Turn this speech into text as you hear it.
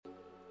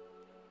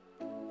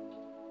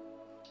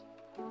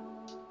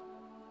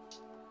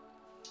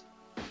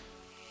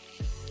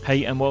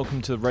Hey, and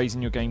welcome to the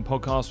Raising Your Game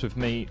podcast with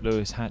me,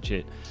 Lewis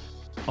Hatchett.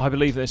 I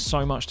believe there's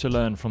so much to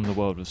learn from the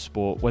world of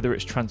sport, whether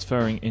it's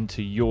transferring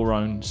into your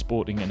own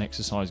sporting and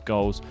exercise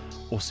goals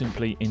or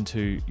simply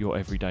into your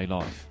everyday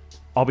life.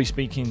 I'll be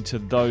speaking to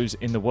those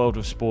in the world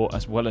of sport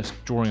as well as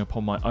drawing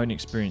upon my own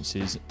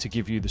experiences to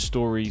give you the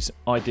stories,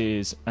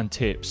 ideas and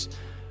tips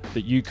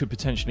that you could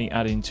potentially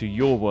add into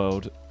your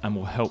world and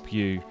will help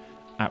you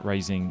at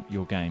raising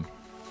your game.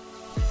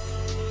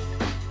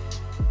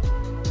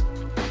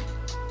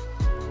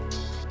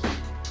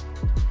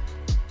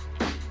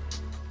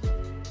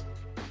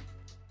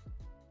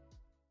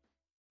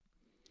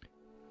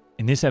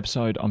 In this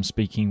episode, I'm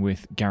speaking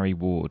with Gary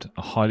Ward,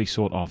 a highly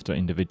sought after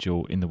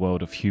individual in the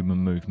world of human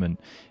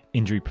movement,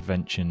 injury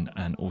prevention,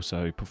 and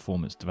also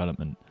performance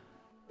development.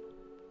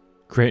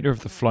 Creator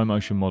of the flow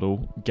motion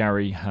model,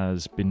 Gary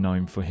has been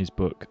known for his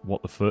book,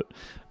 What the Foot,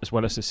 as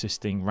well as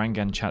assisting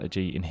Rangan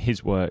Chatterjee in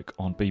his work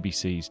on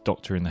BBC's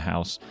Doctor in the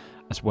House,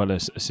 as well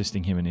as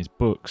assisting him in his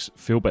books,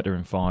 Feel Better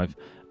in 5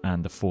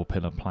 and The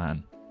 4-Pillar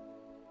Plan.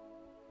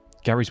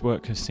 Gary's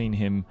work has seen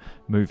him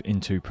move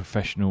into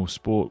professional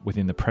sport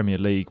within the Premier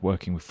League,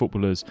 working with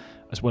footballers,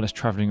 as well as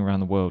travelling around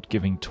the world,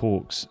 giving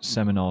talks,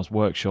 seminars,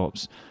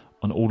 workshops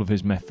on all of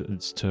his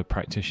methods to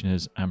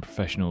practitioners and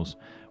professionals,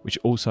 which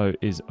also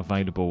is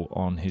available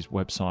on his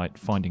website,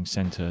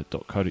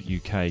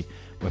 findingcentre.co.uk,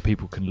 where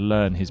people can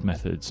learn his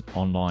methods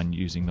online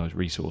using those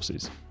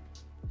resources.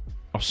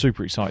 I'm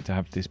super excited to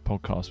have this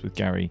podcast with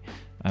Gary.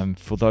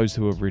 For those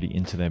who are really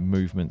into their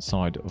movement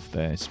side of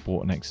their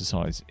sport and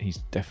exercise, he's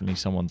definitely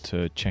someone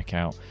to check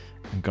out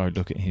and go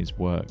look at his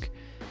work.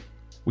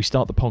 We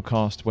start the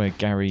podcast where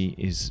Gary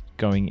is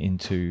going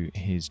into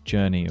his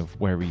journey of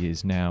where he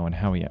is now and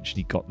how he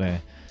actually got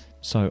there.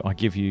 So I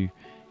give you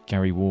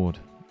Gary Ward.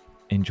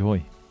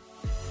 Enjoy.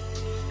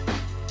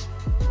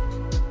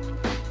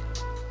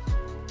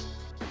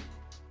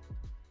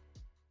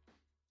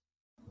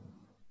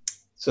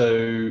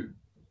 So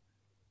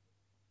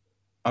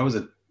I was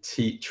a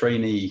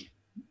trainee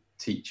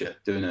teacher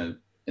doing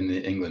in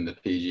England a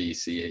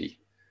PGCE,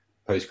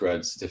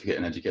 postgrad certificate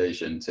in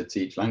education, to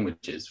teach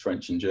languages,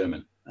 French and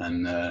German.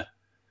 And I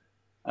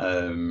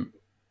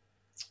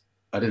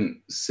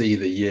didn't see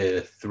the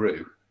year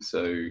through.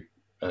 So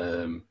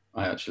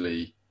I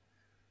actually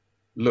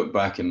looked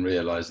back and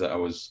realized that I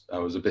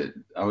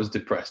was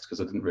depressed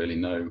because I didn't really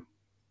know.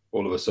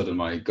 All of a sudden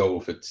my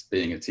goal for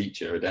being a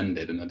teacher had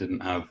ended and I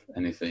didn't have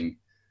anything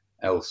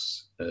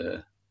else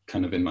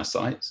kind of in my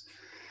sights.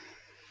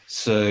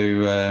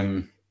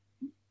 So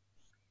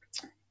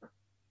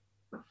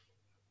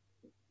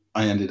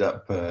I ended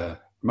up,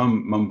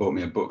 mum bought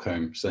me a book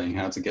home saying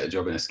how to get a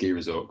job in a ski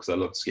resort because I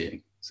loved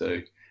skiing. So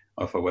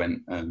off I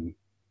went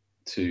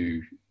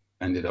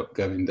ended up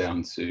going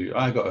down to,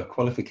 I got a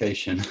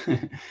qualification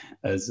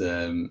as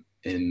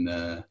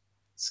in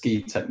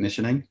ski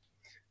technicianing,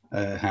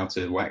 how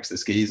to wax the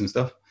skis and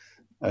stuff.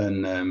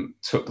 And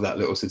took that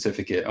little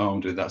certificate,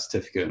 armed with that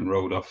certificate, and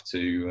rolled off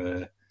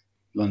to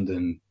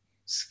London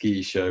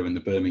ski show and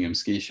the Birmingham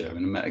ski show, and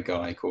I met a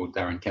guy called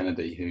Darren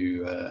Kennedy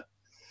who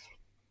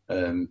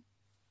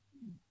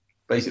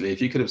basically, if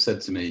you could have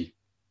said to me,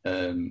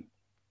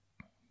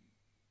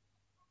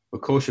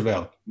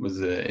 Courchevel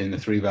was in the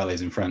Three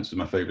Valleys in France, was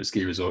my favourite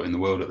ski resort in the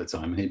world at the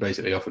time, and he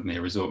basically offered me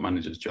a resort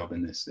manager's job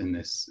in this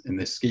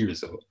ski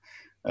resort,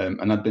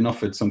 and I'd been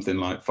offered something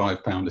like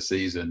 £5 a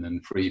season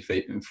and free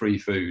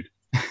food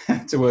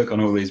to work on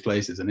all these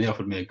places, and he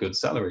offered me a good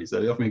salary.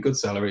 So he offered me a good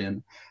salary,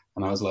 and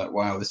I was like,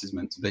 wow, this is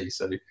meant to be.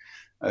 So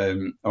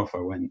off I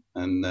went,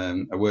 and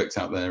I worked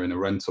out there in a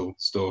rental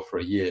store for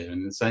a year.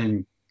 And the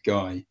same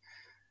guy,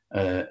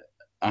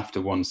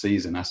 after one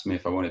season, asked me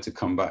if I wanted to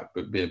come back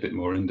but be a bit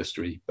more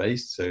industry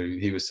based. So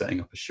he was setting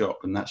up a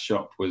shop, and that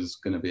shop was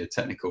going to be a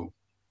technical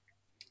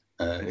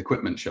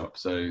equipment shop.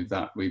 So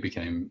that we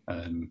became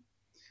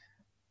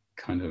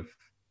kind of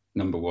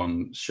number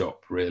one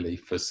shop really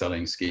for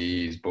selling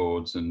skis,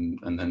 boards, and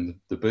then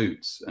the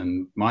boots.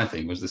 And my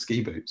thing was the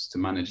ski boots, to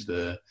manage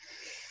the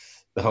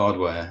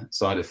hardware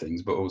side of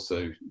things, but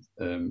also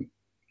to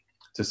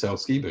sell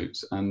ski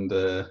boots. And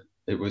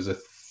it was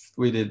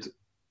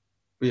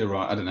we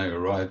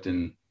arrived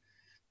in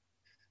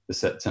the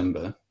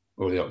September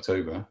or the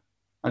October.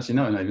 Actually,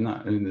 no, not even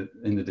that.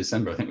 In the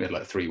December, I think we had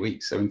like 3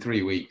 weeks. So in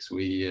 3 weeks,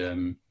 we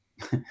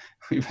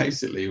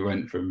basically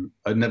went from,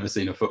 I'd never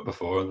seen a foot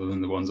before other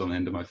than the ones on the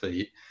end of my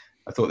feet.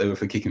 I thought they were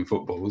for kicking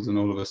footballs, and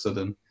all of a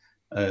sudden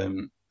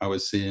I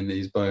was seeing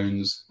these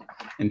bones,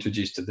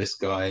 introduced to this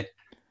guy,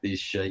 these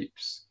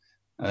shapes,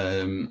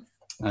 and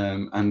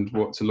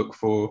what to look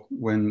for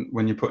when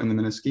you're putting them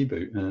in a ski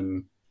boot.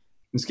 And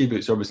ski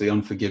boots are obviously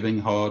unforgiving,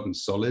 hard and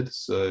solid,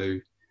 so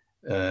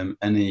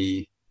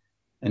any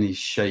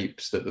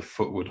shapes that the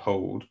foot would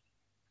hold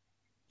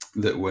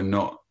that were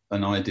not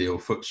an ideal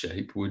foot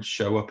shape would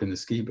show up in the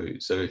ski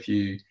boot. So if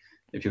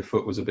your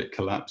foot was a bit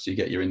collapsed, you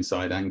get your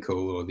inside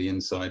ankle or the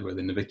inside where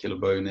the navicular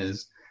bone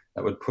is,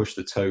 that would push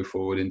the toe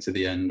forward into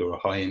the end, or a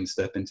high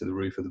instep into the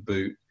roof of the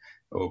boot.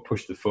 or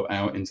push the foot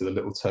out into the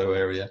little toe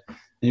area. And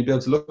you'd be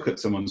able to look at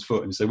someone's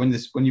foot and say, when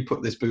you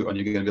put this boot on,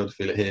 you're going to be able to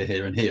feel it here,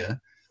 here, and here.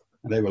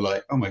 And they were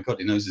like, oh my God,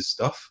 he knows his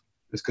stuff.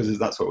 It's because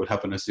that's what would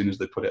happen as soon as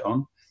they put it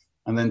on.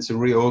 And then to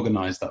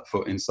reorganize that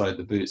foot inside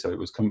the boot so it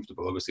was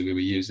comfortable. Obviously, we were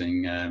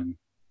using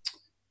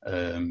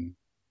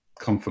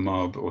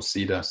Conformab or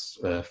CEDAS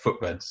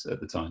footbeds at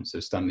the time. So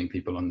standing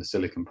people on the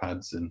silicone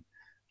pads and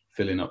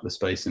filling up the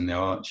space in the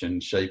arch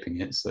and shaping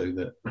it so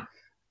that,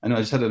 and I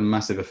just had a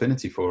massive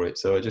affinity for it.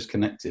 So I just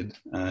connected,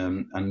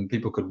 and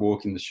people could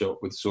walk in the shop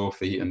with sore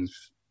feet and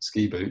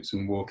ski boots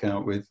and walk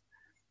out with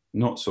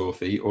not sore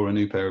feet or a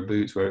new pair of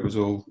boots, where it was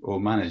all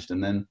managed.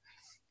 And then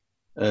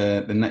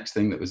the next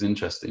thing that was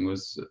interesting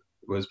was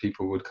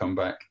people would come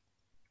back,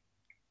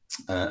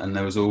 and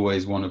there was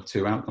always one of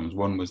two outcomes.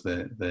 One was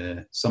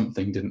their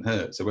something didn't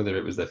hurt. So whether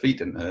it was their feet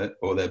didn't hurt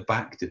or their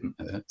back didn't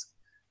hurt,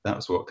 that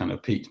was what kind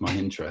of piqued my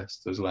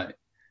interest. It was like,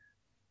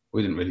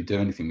 we didn't really do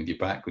anything with your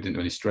back. We didn't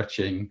do any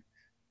stretching,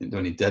 didn't do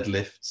any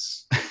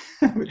deadlifts.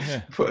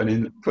 Yeah. Put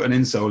an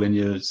insole in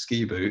your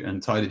ski boot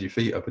and tidied your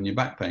feet up, and your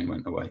back pain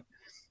went away.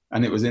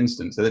 And it was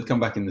instant. So they'd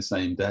come back in the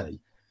same day.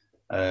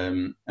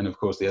 And of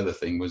course, the other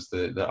thing was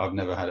that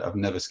I've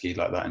never skied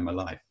like that in my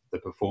life, the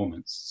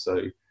performance.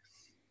 So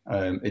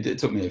it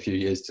took me a few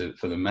years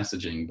for the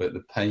messaging, but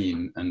the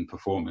pain and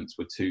performance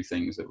were two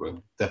things that were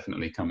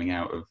definitely coming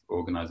out of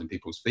organising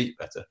people's feet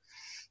better.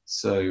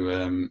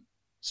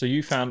 So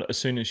you found as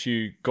soon as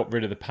you got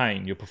rid of the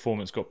pain, your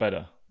performance got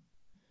better?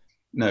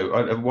 No,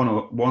 one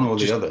or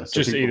the other.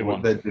 So just either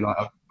one. They'd be like,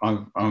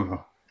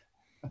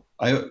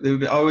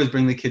 I always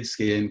bring the kids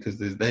skiing because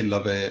they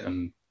love it,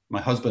 and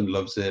my husband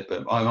loves it,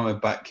 but my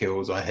back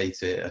kills. I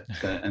hate it.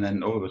 And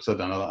then all of a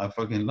sudden, I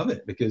fucking love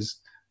it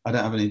because I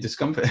don't have any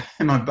discomfort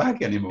in my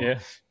back anymore. Yeah.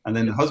 And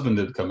then the husband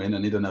would come in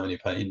and he doesn't have any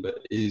pain, but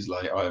he's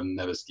like, I've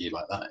never skied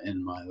like that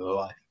in my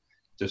life.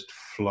 Just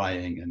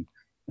flying. And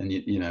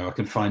you know, I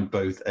can find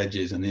both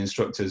edges, and the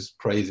instructor's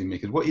praising me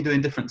because what are you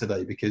doing different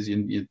today? Because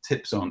your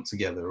tips aren't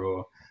together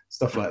or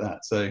stuff like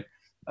that. So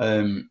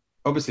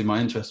obviously my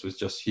interest was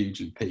just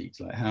hugely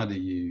peaked. Like,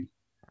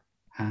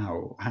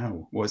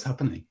 what's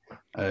happening?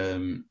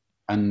 And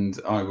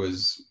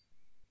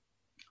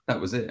that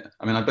was it.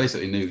 I mean, I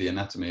basically knew the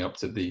anatomy up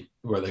to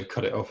where they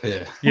cut it off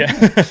here. Yeah.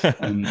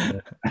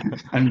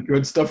 and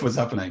good stuff was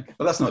happening.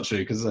 But that's not true,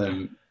 because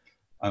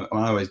I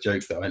always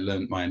joke that I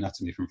learned my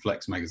anatomy from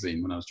Flex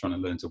magazine when I was trying to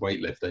learn to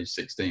weightlift age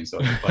 16. So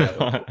I could play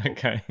adult football.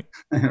 Okay.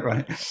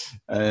 Right.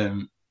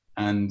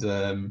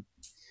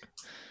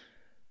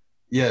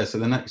 Yeah, so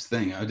the next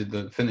thing I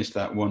did, finished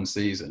that one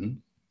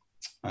season.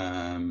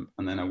 And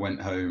then I went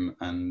home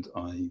and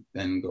I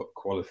then got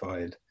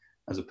qualified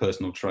as a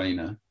personal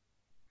trainer.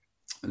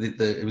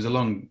 It was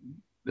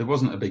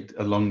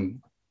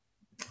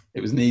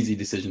it was an easy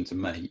decision to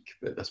make,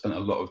 but I spent a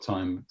lot of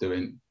time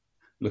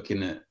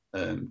looking at,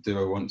 do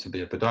I want to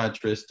be a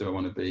podiatrist? Do I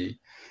want to be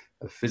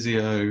a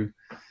physio?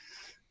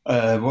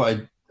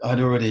 What I'd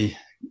already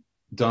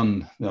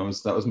done, that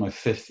was my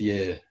 5th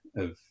year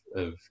of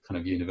kind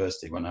of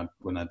university when I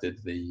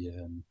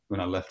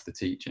left the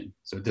teaching.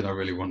 So did I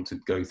really want to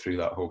go through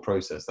that whole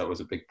process? That was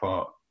a big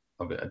part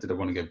of it. Did I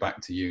want to go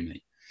back to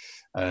uni?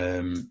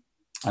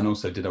 And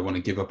also, did I want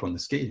to give up on the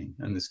skiing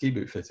and the ski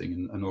boot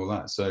fitting and all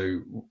that?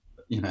 So,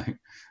 you know,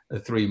 a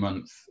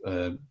 3-month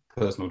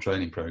personal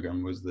training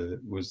program was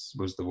the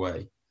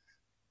way.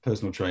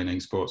 Personal training,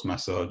 sports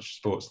massage,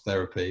 sports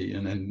therapy,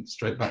 and then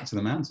straight back to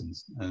the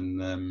mountains.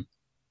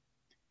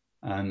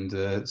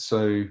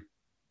 So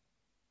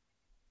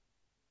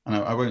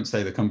I won't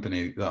say the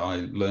company that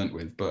I learnt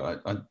with,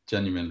 but I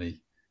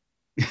genuinely,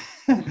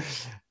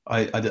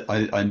 I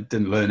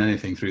didn't learn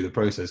anything through the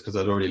process because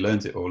I'd already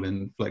learnt it all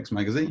in Flex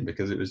magazine,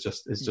 because it's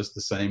just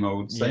the same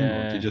old.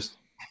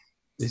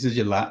 This is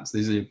your lats,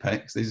 these are your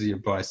pecs, these are your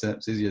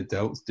biceps, these are your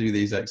delts, do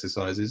these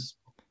exercises.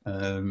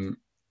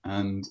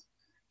 And,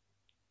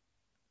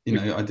 you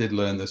know, I did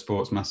learn the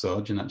sports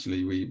massage, and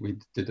actually we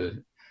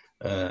did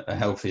a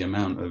healthy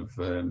amount of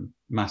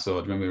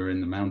massage when we were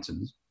in the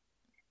mountains.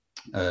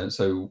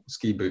 So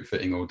ski boot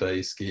fitting all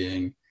day,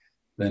 skiing,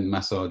 then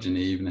massage in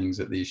the evenings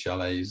at these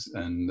chalets,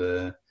 and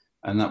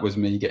that was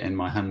me getting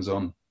my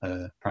hands-on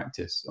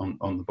practice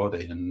on the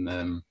body.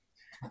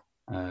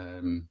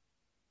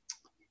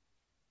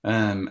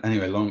 And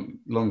anyway,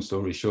 long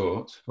story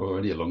short,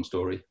 already a long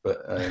story, but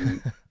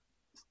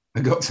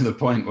I got to the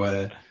point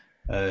where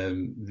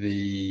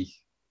the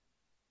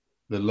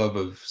love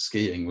of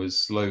skiing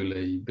was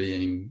slowly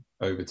being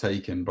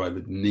overtaken by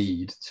the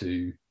need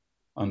to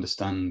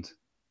understand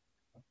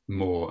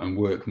more and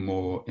work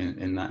more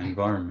in that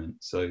environment.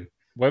 So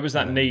where was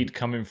that need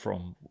coming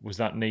from? Was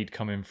that need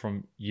coming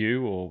from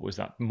you, or was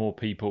that more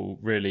people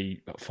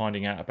really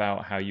finding out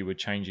about how you were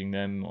changing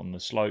them on the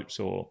slopes?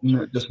 Or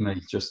no, just me,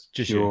 just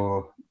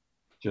pure.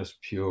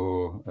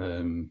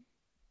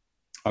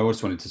 I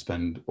always wanted to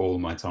spend all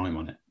my time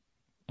on it.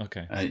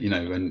 Okay. You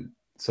know, and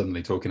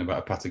suddenly talking about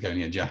a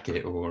Patagonia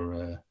jacket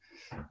or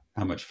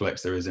how much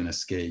flex there is in a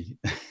ski.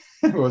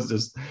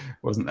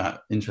 wasn't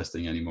that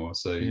interesting anymore.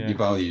 So your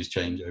values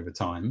change over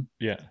time.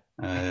 Yeah.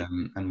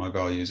 And my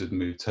values had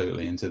moved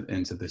totally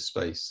into this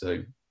space. So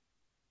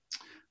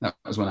that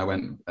was when I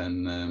went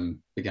and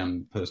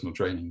began personal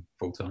training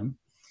full time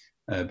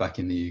back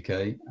in the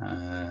UK,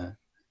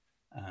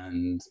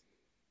 and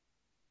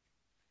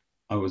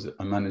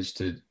I managed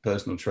to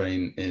personal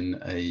train in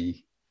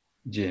a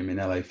gym in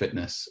LA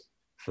Fitness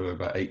for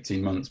about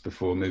 18 months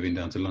before moving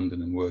down to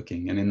London and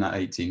working. And in that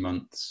 18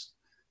 months,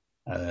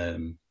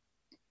 I'd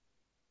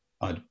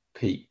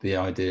piqued the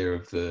idea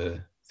of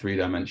the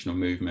three-dimensional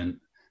movement,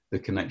 the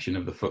connection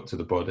of the foot to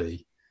the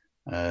body.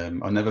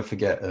 I'll never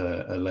forget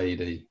a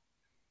lady.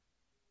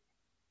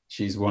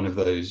 She's one of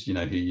those, who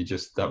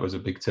that was a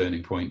big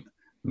turning point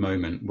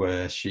moment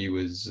where she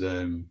was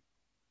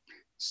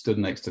stood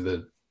next to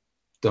the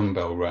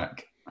dumbbell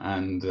rack,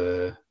 and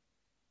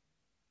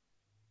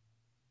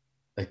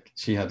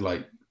she had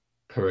like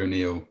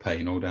peroneal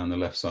pain all down the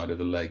left side of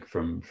the leg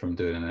from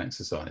doing an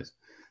exercise.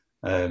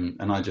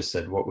 And I just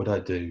said, what would I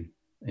do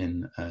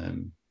in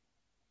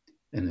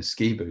a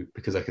ski boot?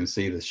 Because I can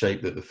see the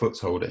shape that the foot's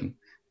holding,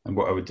 and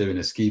what I would do in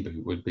a ski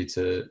boot would be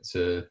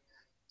to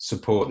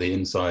support the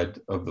inside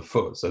of the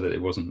foot so that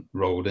it wasn't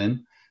rolled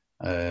in.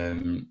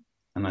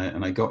 And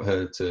I got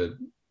her to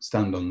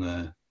stand on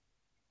the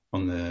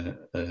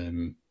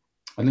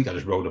I think I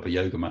just rolled up a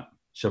yoga mat,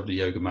 shoved a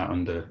yoga mat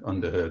under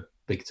her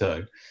big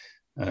toe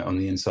on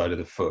the inside of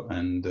the foot,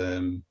 and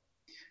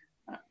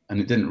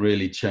it didn't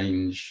really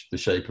change the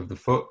shape of the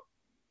foot.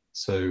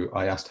 So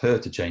I asked her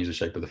to change the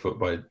shape of the foot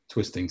by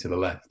twisting to the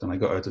left, and I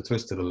got her to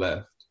twist to the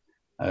left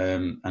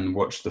and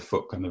watch the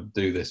foot kind of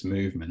do this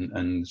movement,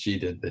 and she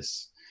did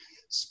this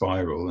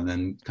spiral and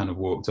then kind of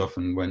walked off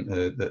and went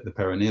the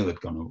peroneal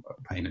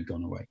pain had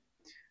gone away.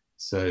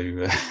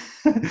 So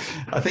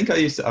I think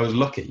I was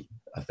lucky,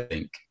 I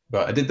think,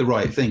 but I did the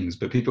right things,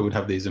 but people would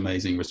have these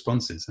amazing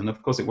responses. And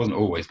of course it wasn't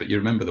always, but you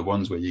remember the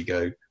ones where you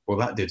go, well,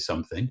 that did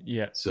something.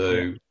 Yeah.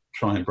 So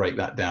try and break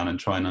that down and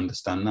try and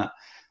understand that.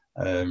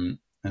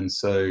 And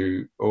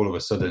so all of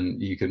a sudden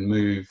you can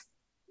move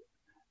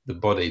the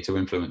body to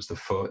influence the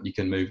foot. You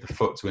can move the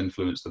foot to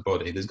influence the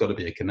body. There's got to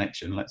be a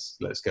connection. Let's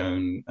go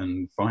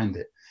and find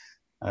it.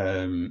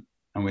 And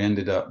we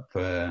ended up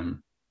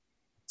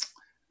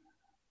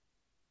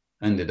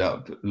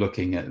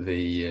looking at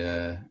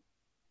the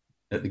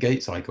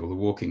gait cycle, the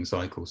walking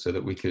cycle, so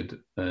that we could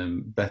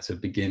better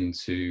begin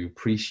to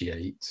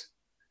appreciate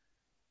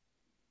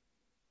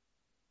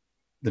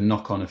the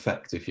knock-on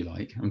effect, if you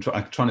like. I'm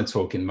trying to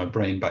talk in my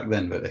brain back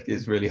then, but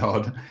it's really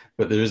hard.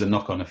 But there is a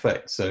knock-on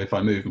effect. So if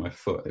I move my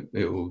foot,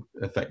 it will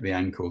affect the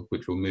ankle,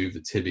 which will move the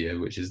tibia,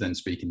 which is then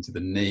speaking to the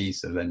knee.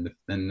 So then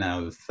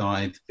now the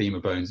thigh, the femur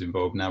bone's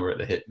involved. Now we're at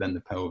the hip, then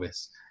the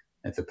pelvis.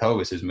 If the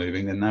pelvis is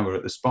moving, then now we're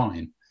at the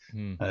spine.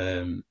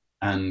 And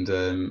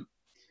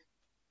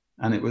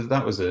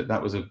that was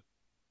a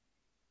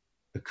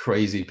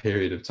crazy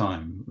period of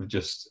time, of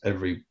just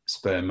every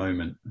spare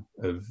moment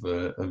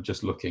of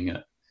just looking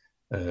at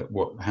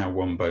how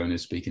one bone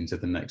is speaking to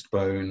the next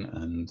bone,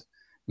 and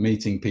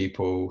meeting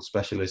people,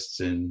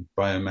 specialists in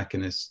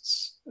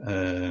biomechanists,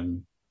 a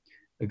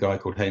guy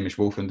called Hamish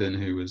Wolfenden,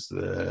 who was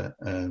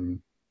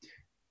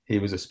he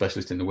was a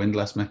specialist in the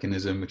windlass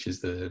mechanism, which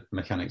is the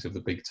mechanics of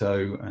the big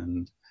toe,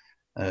 and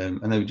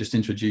they just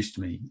introduced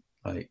me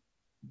like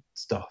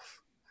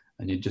stuff,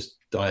 and you just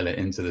dial it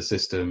into the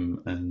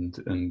system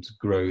and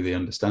grow the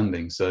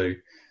understanding. So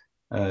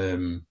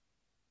and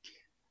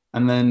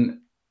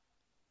then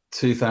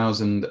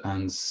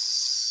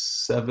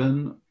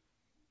 2007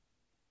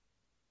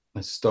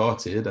 I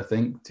started, I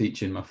think,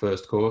 teaching my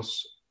first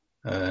course,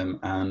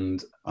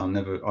 and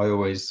I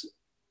always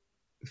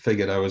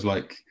figured I was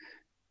like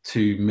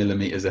 2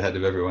 millimeters ahead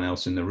of everyone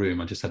else in the room.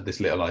 I just had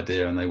this little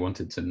idea and they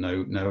wanted to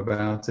know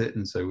about it,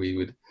 and so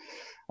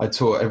I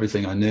taught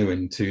everything I knew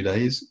in 2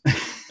 days.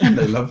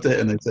 They loved it,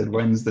 and they said,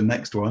 when's the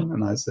next one?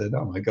 And I said,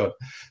 oh my God,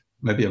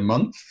 maybe a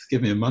month,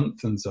 give me a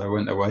month. And so I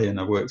went away and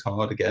I worked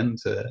hard again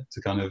to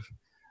kind of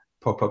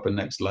pop up a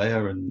next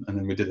layer, and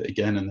then we did it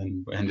again, and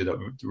then we ended up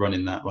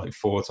running that like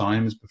 4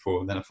 times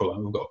before then I thought,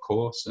 I've got a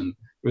course. And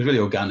it was really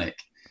organic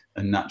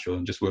and natural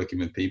and just working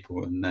with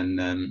people. And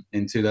then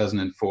in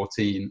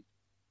 2014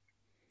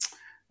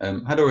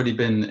 had already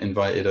been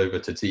invited over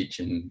to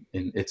teach in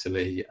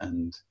Italy,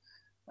 and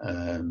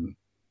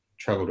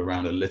traveled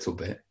around a little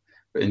bit.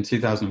 But in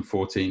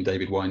 2014,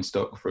 David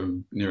Weinstock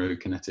from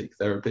Neurokinetic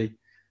Therapy,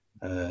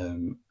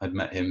 I'd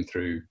met him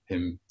through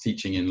him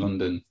teaching in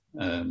London,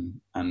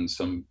 and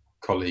some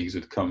colleagues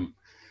had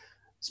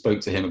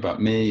spoke to him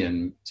about me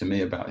and to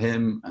me about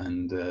him,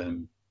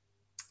 and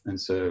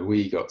so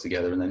we got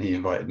together, and then he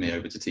invited me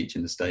over to teach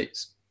in the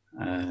States,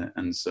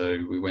 and so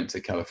we went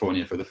to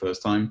California for the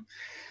first time,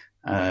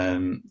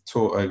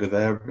 taught over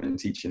there, been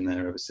teaching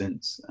there ever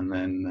since, and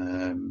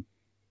then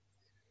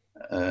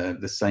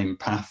the same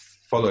path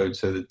followed.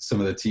 So that some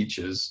of the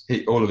teachers,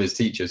 all of his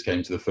teachers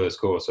came to the first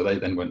course, so they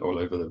then went all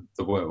over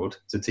the world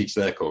to teach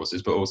their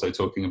courses, but also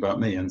talking about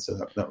me, and so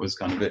that was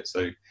kind of it.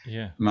 So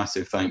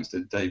massive thanks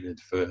to David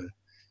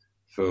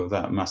for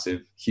that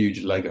massive,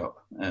 huge leg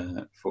up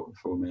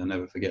for me. I'll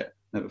never forget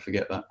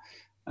that.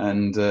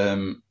 And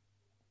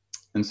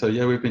so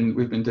yeah, we've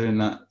been doing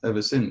that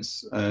ever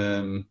since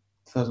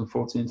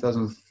 2014,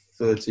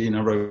 2013.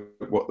 I wrote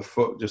What the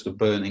Foot, just a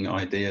burning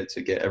idea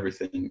to get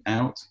everything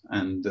out,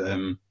 and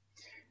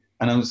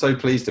I'm so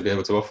pleased to be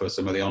able to offer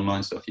some of the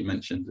online stuff you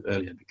mentioned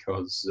earlier,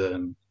 because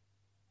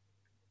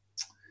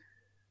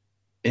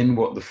in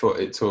What the Foot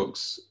it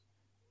talks.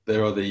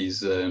 There are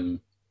these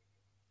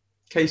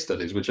case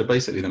studies, which are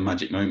basically the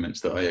magic moments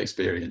that I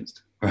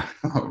experienced.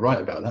 I'll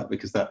write about that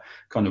because that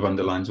kind of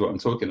underlines what I'm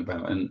talking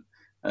about. And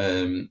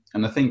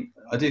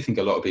I do think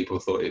a lot of people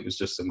thought it was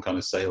just some kind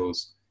of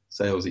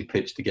salesy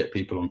pitch to get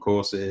people on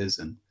courses.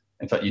 And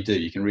in fact,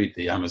 you can read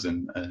the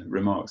Amazon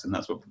remarks, and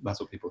that's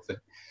what people think.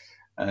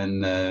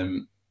 And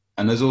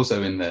there's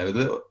also in there, I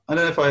don't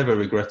know if I ever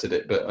regretted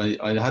it, but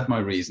I had my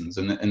reasons,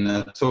 and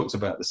I talked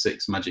about the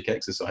 6 magic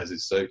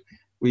exercises. So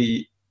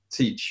we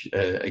teach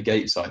a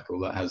gait cycle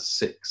that has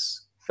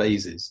 6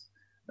 phases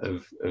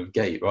of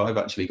gait. Well, I've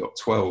actually got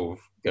 12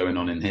 going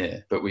on in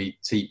here, but we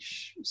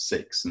teach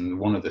 6, and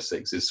one of the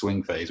 6 is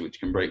swing phase, which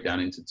can break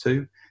down into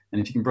 2. And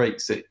if you can break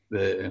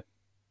the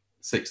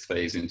 6th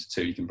phase into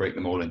 2, you can break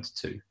them all into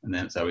 2, and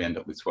that's how we end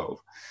up with 12.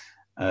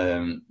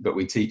 But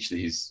we teach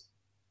these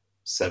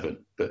 7,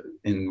 but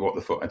in What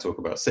the Foot I talk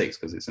about 6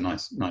 because it's a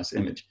nice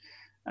image,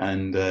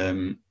 and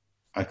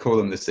I call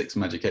them the 6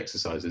 magic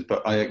exercises.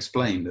 But I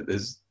explain that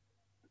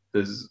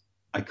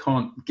I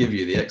can't give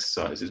you the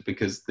exercises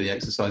because the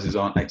exercises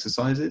aren't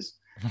exercises.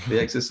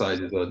 The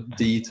exercises are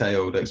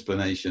detailed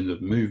explanations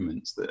of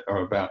movements that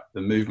are about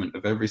the movement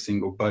of every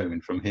single bone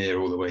from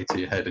here all the way to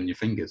your head and your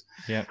fingers.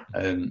 Yeah.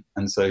 And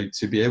so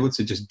to be able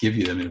to just give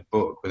you them in a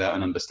book without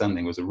an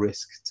understanding was a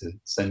risk to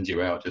send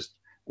you out just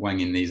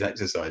wanging these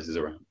exercises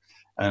around.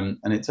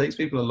 And it takes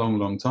people a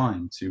long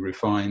time to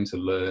refine, to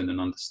learn and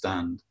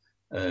understand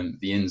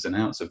the ins and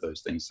outs of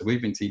those things. So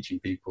we've been teaching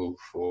people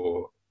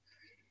who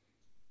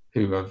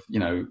have,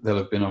 they'll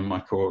have been on my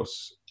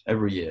course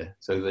every year.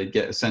 So they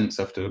get a sense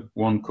after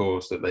 1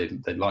 course that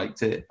they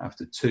liked it,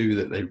 after 2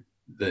 that they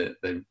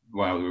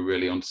wow, they were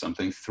really onto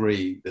something,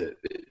 3 that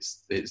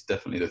it's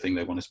definitely the thing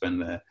they want to spend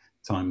their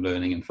time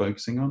learning and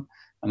focusing on.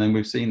 And then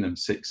we've seen them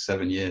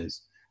 6-7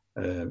 years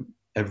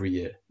every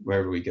year,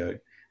 wherever we go.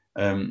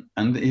 And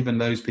even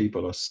those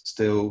people are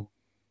still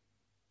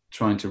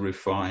trying to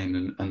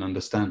refine and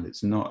understand.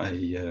 It's not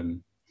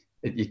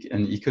and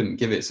you couldn't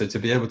give it. So to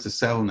be able to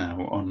sell now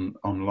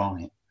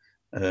online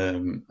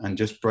and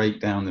just break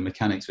down the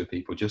mechanics for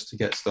people, just to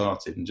get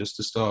started and just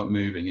to start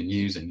moving and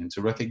using, and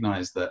to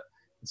recognize that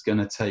it's going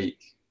to take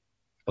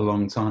a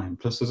long time.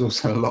 Plus there's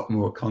also a lot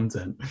more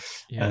content.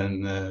 Yeah.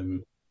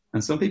 And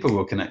some people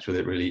will connect with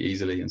it really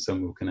easily, and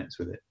some will connect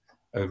with it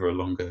over a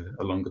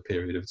longer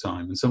period of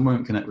time, and some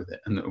won't connect with it,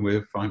 and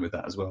we're fine with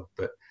that as well.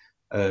 But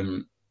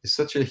it's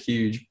such a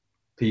huge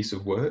piece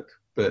of work.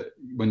 But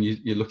when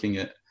you're looking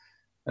at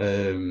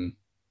the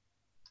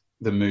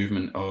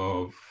movement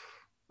of,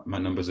 my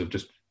numbers have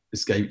just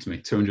escaped me,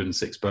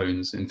 206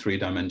 bones in 3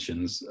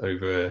 dimensions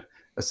over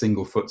a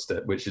single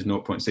footstep, which is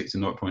 0.6 to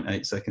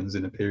 0.8 seconds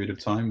in a period of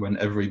time, when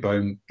every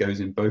bone goes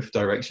in both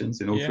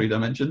directions in all 3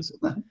 dimensions.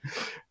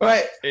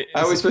 Right.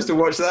 How are we supposed to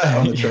watch that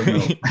on the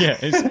treadmill? Yeah,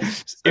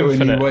 it's so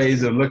infinite. many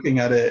ways of looking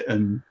at it,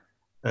 and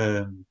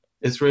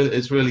it's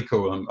really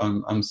cool.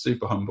 I'm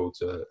super humbled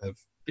to have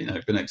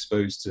been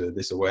exposed to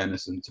this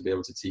awareness and to be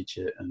able to teach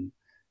it, and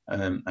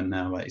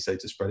now, like you say,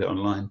 to spread it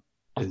online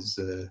is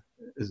a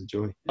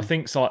joy. Yeah. I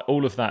think so, like,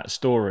 all of that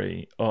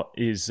story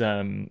is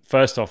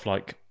first off,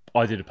 like,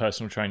 I did a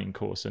personal training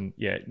course, and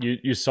yeah,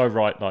 you're so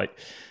right, like,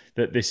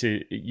 that this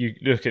is, you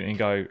look at it and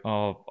go,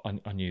 oh,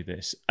 I knew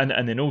this, and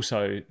then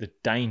also the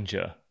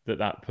danger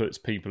that puts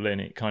people in.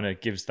 It kind of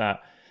gives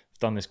that, I've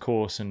done this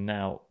course, and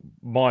now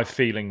my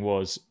feeling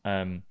was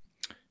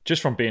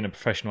just from being a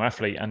professional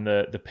athlete and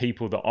the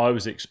people that I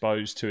was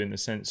exposed to, in the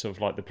sense of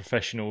like the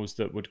professionals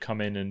that would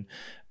come in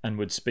and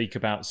would speak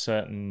about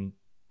certain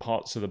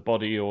parts of the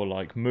body or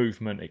like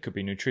movement, it could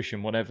be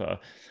nutrition, whatever.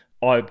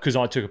 Because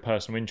I took a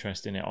personal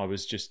interest in it, I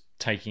was just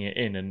taking it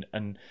in,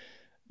 and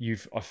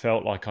I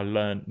felt like I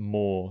learned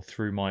more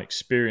through my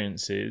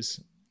experiences.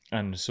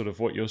 And sort of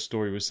what your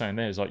story was saying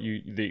there is like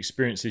the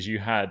experiences you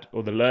had,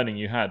 or the learning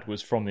you had,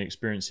 was from the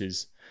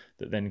experiences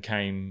that then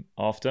came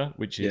after,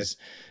 which is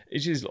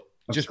just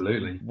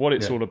absolutely what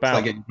it's all about. It's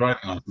like getting a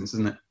driving license,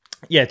 isn't it?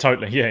 Yeah,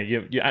 totally. Yeah,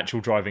 your actual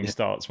driving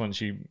starts once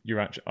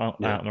you're out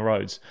on the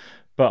roads.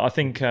 But I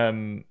think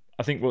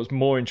what's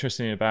more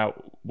interesting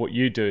about what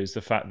you do is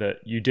the fact that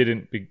you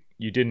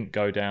didn't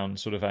go down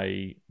sort of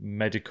a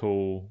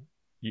medical,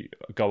 you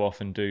go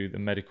off and do the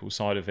medical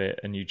side of it,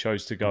 and you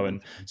chose to go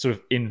and sort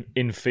of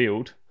in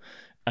field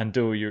and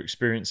do all your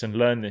experience and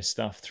learn this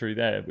stuff through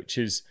there, which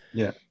is,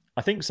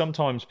 I think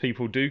sometimes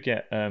people do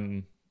get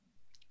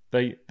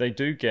they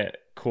do get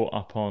caught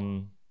up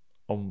on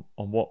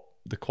what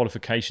the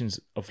qualifications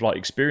of, like,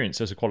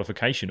 experience as a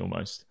qualification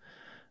almost.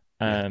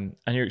 And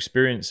your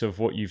experience of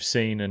what you've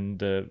seen and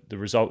the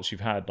results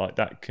you've had, like,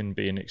 that can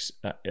be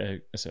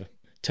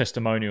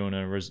testimonial and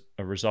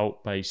a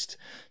result-based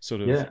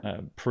sort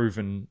of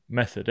proven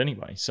method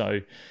anyway.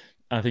 So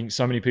I think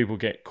so many people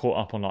get caught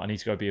up on like, I need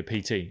to go be a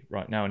PT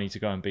right now. I need to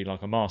go and be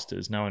like a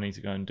master's. Now I need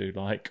to go and do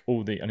like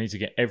I need to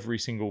get every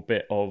single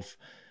bit of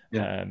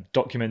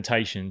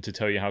documentation to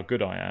tell you how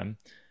good I am.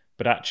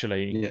 But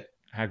actually,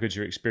 how good's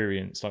your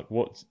experience? Like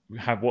what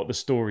the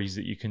stories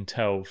that you can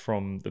tell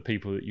from the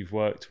people that you've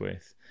worked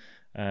with,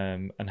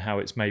 and how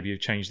it's maybe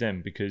changed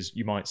them, because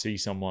you might see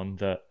someone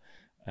that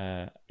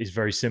is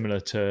very similar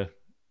to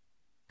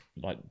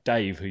like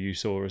Dave, who you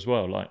saw as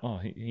well. Like, oh,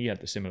 he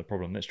had the similar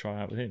problem. Let's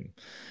try out with him.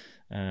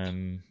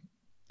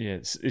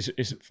 It's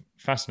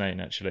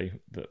fascinating actually,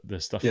 the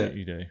stuff that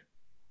you do.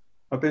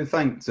 I've been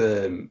thanked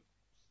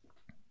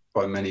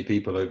by many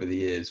people over the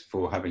years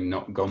for having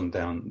not gone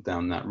down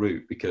that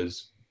route,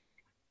 because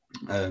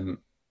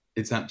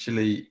it's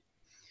actually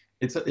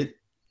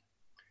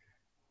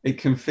it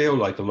can feel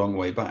like a long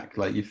way back.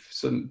 Like if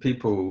some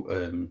people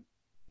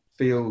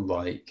feel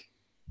like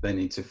they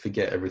need to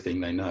forget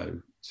everything they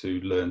know to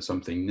learn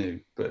something new,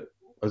 but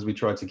as we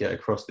try to get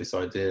across this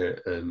idea,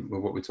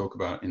 what we talk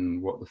about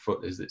in What the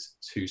Foot is, it's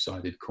a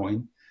two-sided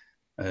coin.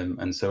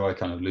 And so I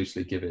kind of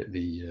loosely give it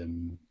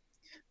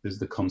there's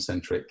the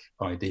concentric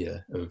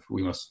idea of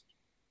we must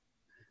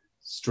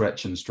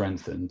stretch and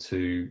strengthen,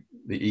 to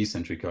the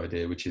eccentric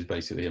idea, which is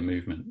basically a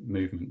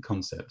movement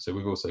concept. So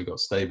we've also got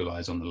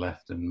stabilize on the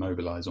left and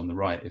mobilize on the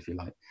right, if you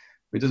like.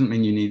 But it doesn't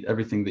mean you need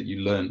everything that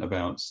you learn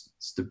about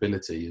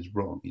stability is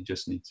wrong. We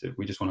just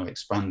want to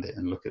expand it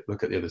and look at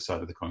the other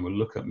side of the coin. We'll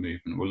look at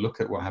movement. We'll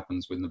look at what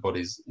happens when the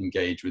body's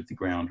engaged with the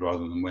ground, rather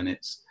than when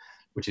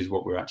which is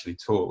what we're actually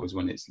taught, was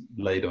when it's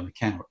laid on a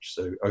couch.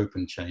 So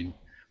open chain,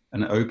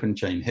 an open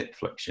chain hip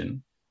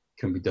flexion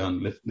can be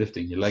done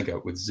lifting your leg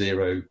up with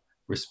zero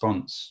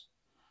response.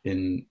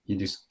 You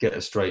just get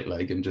a straight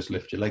leg and just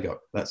lift your leg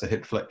up. That's a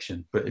hip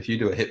flexion. But if you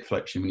do a hip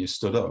flexion when you're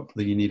stood up,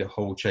 then you need a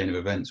whole chain of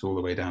events all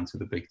the way down to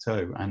the big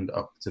toe and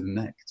up to the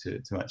neck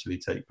to actually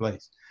take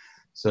place.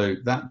 So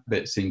that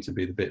bit seemed to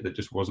be the bit that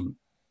just wasn't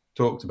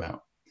talked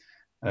about.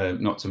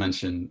 Not to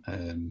mention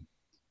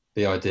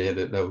the idea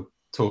that they'll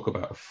talk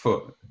about a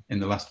foot in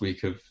the last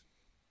week of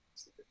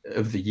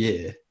the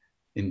year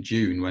in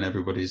June, when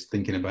everybody's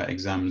thinking about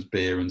exams,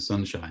 beer and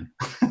sunshine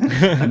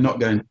and not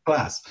going to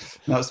class.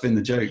 That's been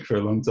the joke for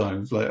a long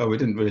time. It's like, oh, we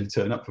didn't really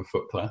turn up for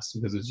foot class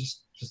because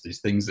it's just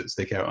these things that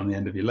stick out on the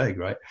end of your leg,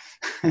 right?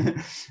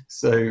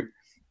 So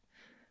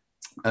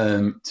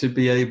to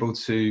be able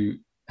to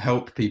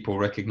help people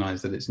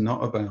recognize that it's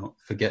not about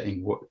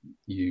forgetting what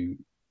you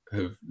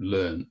have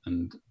learned,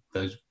 and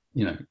those,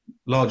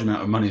 large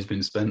amount of money has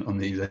been spent on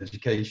these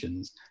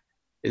educations.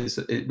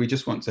 We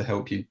just want to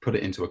help you put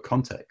it into a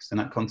context, and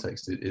that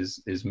context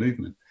is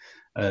movement.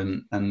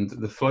 And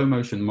the flow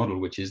motion model,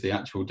 which is the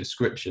actual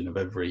description of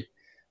every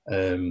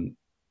bone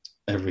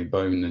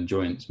and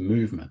joint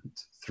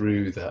movement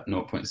through that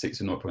 0.6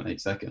 to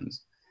 0.8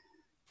 seconds,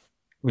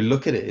 we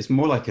look at it, it's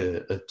more like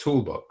a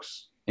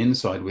toolbox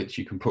inside which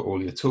you can put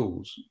all your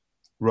tools,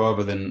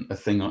 rather than a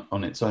thing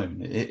on its own.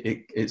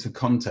 It's a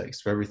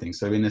context for everything.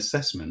 So in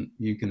assessment,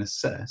 you can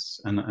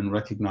assess and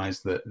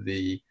recognize that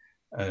the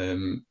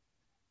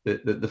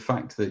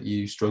fact that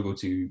you struggle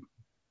to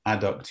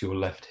adduct your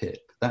left hip,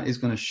 that is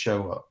going to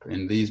show up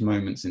in these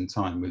moments in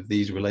time with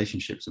these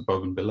relationships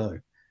above and below.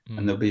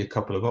 And there'll be a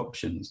couple of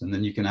options, and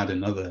then you can add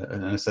an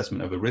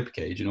assessment of a rib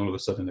cage, and all of a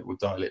sudden it will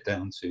dial it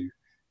down to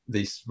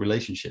these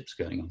relationships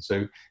going on.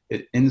 So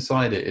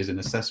inside it is an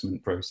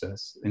assessment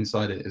process.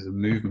 Inside it is a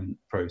movement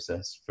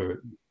process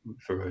for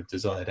a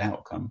desired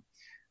outcome.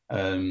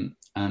 And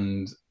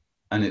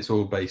it's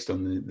all based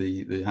on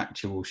the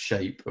actual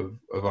shape of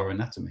our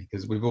anatomy,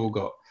 because we've all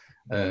got,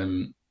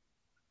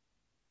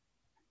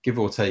 give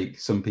or take,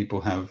 some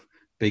people have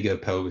bigger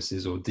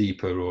pelvises or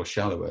deeper or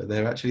shallower.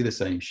 They're actually the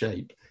same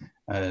shape,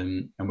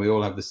 and we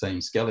all have the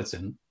same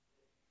skeleton.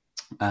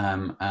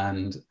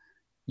 And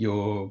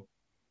your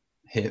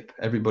hip,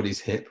 everybody's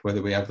hip,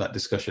 whether we have that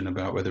discussion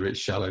about whether it's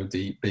shallow,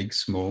 deep, big,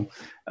 small,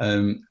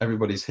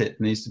 everybody's hip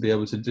needs to be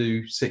able to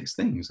do 6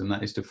 things, and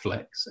that is to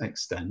flex,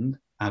 extend,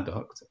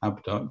 adduct,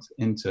 abduct,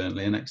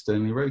 internally and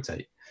externally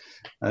rotate.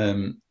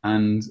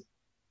 And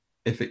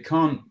if it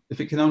can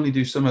only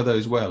do some of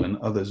those well and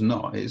others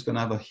not, it's going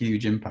to have a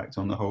huge impact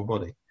on the whole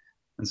body.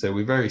 And so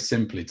we very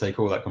simply take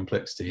all that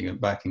complexity and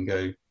back and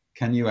go,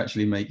 can you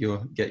actually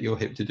get your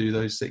hip to do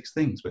those 6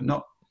 things, but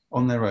not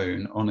on their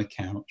own, on a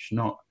couch,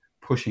 not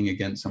pushing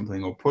against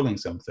something or pulling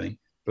something,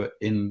 but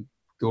in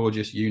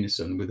gorgeous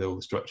unison with all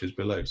the structures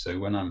below. So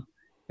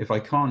if I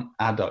can't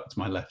adduct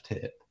my left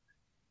hip,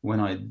 when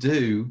I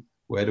do,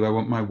 where do I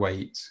want my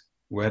weight?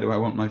 Where do I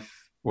want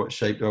what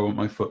shape do I want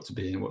my foot to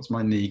be in? What's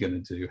my knee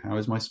going to do? How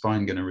is my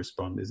spine going to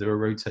respond? Is there a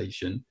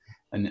rotation?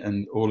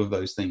 And all of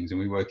those things. And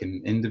we work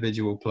in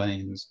individual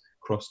planes,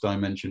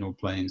 cross-dimensional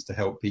planes, to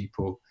help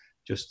people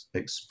just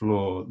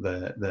explore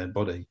their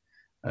body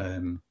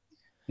in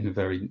a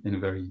very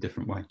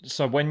different way.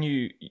 So when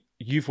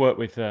you've worked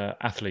with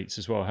athletes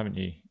as well, haven't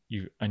you?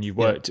 You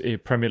worked in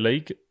Premier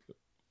League.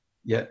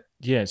 Yeah.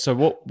 Yeah. So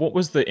what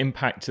was the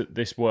impact that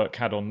this work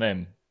had on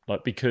them?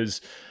 Like,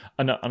 because,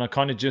 and I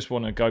kind of just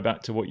want to go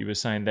back to what you were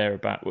saying there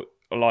about, like,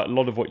 a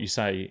lot of what you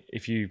say,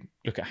 if you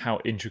look at how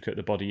intricate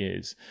the body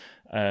is,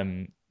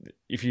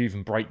 if you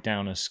even break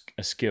down a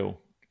skill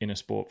in a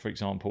sport, for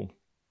example,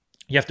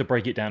 you have to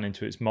break it down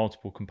into its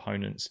multiple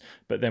components.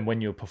 But then when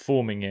you're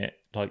performing it,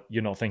 like,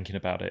 you're not thinking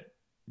about it.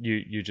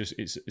 You just,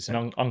 it's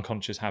an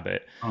unconscious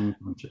habit.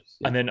 Unconscious.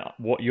 Yeah. And then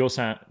what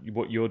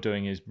you're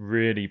doing is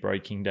really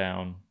breaking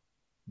down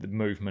the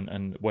movement,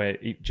 and where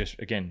it just,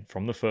 again,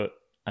 from the foot,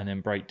 and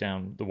then break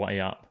down the way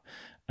up.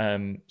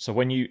 So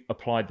when you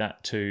applied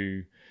that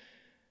to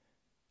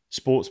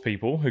sports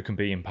people who can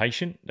be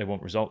impatient, they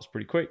want results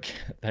pretty quick.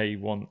 They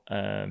want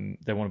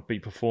to be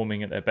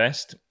performing at their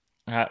best.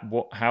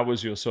 How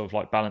was your sort of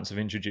like balance of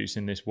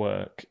introducing this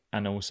work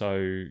and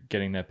also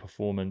getting their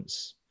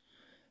performance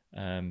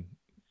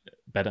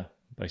better,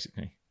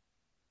 basically?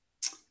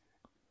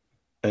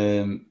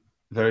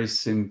 Very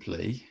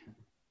simply,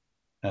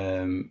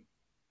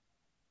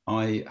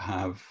 I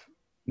have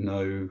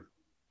no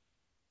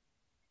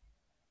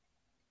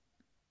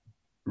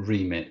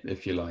remit,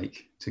 if you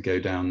like, to go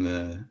down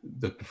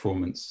the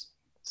performance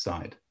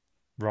side.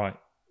 Right.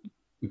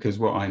 Because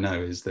what I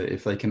know is that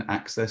if they can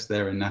access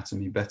their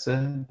anatomy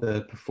better,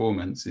 their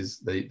performance is,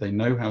 they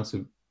know how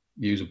to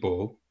use a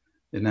ball,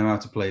 they know how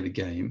to play the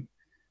game,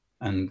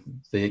 and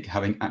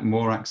having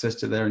more access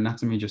to their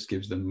anatomy just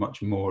gives them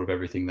much more of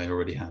everything they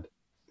already had.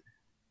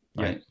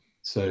 Right. Yeah.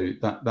 So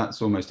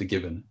that's almost a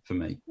given for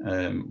me.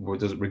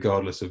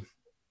 Regardless of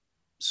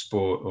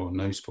sport or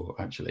no sport,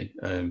 actually.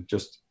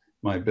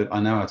 I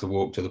know how to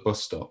walk to the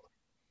bus stop.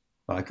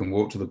 I can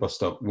walk to the bus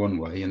stop one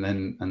way and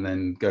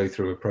then go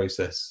through a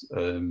process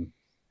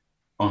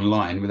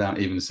online without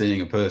even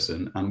seeing a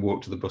person and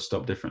walk to the bus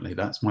stop differently.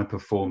 That's my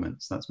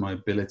performance. That's my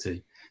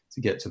ability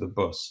to get to the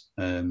bus.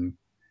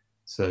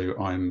 So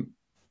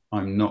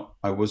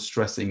I was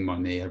stressing my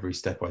knee every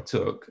step I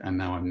took, and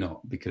now I'm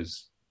not,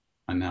 because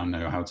I now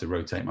know how to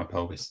rotate my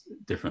pelvis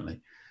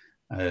differently.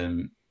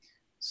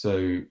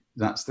 So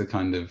that's the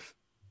kind of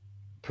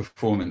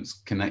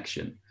performance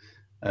connection.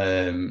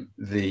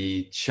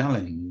 The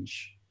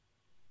challenge,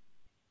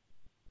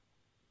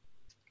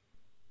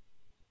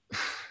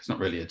 it's not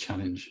really a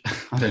challenge.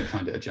 I don't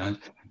find it a challenge.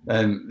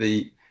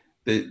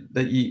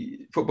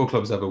 Football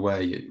clubs have a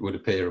way, it would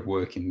appear, of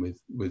working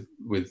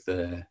with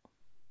their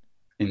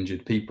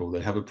injured people.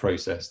 They have a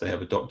process. They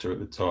have a doctor at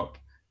the top.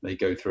 They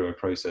go through a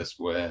process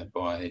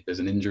whereby there's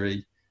an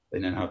injury. They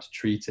know how to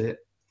treat it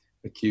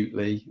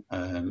acutely,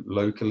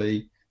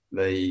 locally.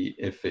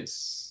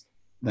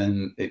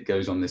 Then it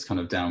goes on this kind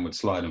of downward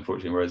slide,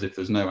 unfortunately. Whereas if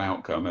there's no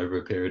outcome over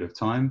a period of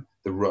time,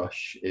 the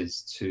rush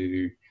is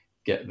to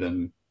get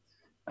them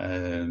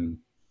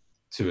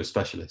to a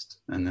specialist,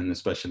 and then the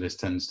specialist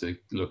tends to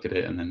look at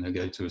it, and then they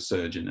go to a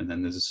surgeon, and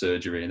then there's a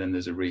surgery, and then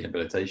there's a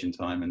rehabilitation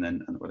time,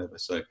 and whatever.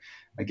 So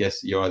I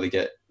guess you either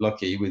get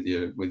lucky with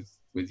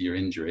your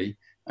injury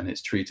and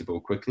it's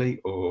treatable quickly,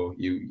 or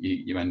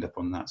you end up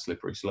on that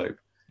slippery slope.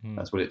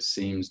 That's what it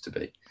seems to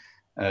be.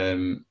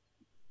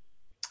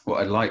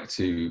 What I'd like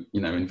to,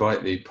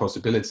 invite the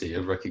possibility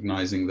of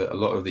recognizing that a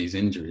lot of these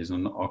injuries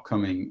are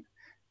coming,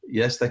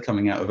 yes, they're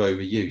coming out of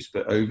overuse,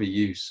 but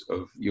overuse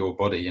of your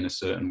body in a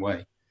certain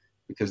way,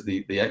 because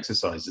the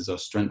exercises are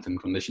strength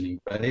and conditioning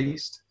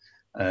based,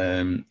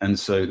 and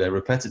so they're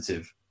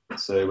repetitive.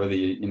 So whether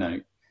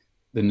the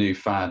new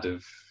fad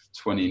of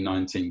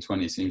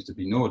 2019-20 seems to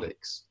be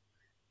Nordics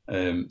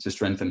to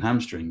strengthen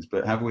hamstrings,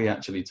 but have we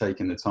actually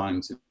taken the time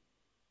to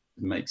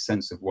make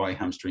sense of why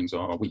hamstrings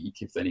are weak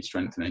if they need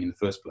strengthening in the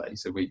first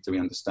place? Do we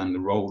understand the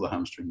role the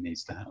hamstring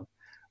needs to have?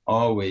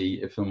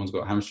 If someone's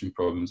got hamstring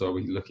problems, are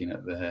we looking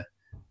at their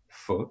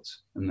foot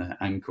and their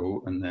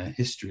ankle and their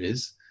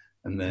histories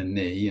and their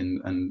knee,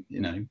 and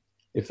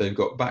if they've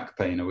got back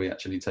pain, are we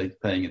actually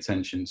paying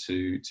attention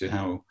to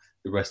how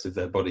the rest of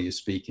their body is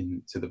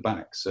speaking to the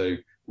back? So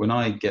when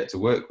I get to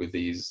work with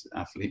these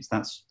athletes,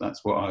 that's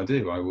what I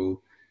do. I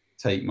will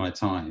take my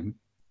time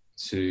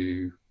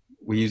to,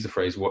 we use the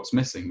phrase "what's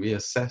missing." We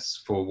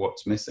assess for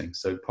what's missing.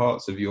 So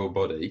parts of your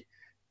body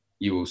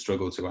you will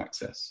struggle to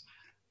access.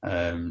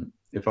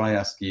 If I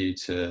ask you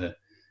to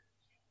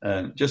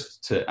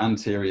just to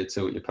anterior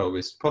tilt your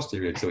pelvis,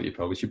 posterior tilt your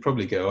pelvis, you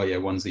probably go, oh yeah,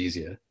 one's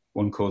easier.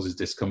 One causes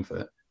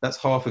discomfort. That's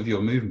half of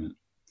your movement.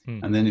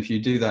 And then if you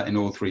do that in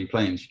all three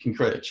planes, you can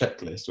create a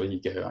checklist where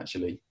you go,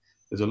 actually,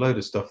 there's a load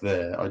of stuff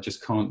there I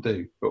just can't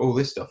do, but all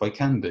this stuff I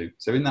can do.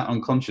 So in that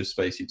unconscious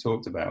space you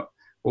talked about,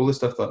 all the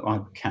stuff that I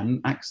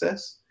can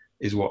access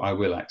is what I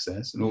will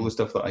access, and all the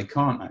stuff that I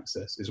can't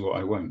access is what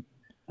I won't.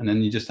 And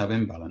then you just have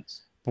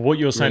imbalance. But what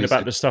you're saying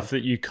about the stuff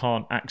that you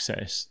can't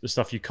access,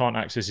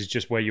 is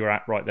just where you're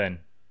at right then.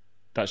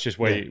 That's just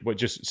where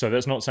so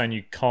that's not saying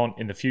you can't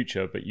in the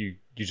future, but you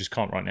just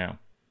can't right now.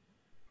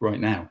 Right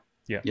now.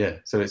 Yeah.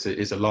 So it's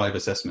a live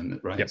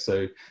assessment, right? Yep.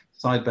 So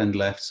side bend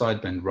left,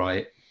 side bend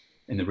right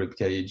in the rib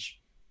cage.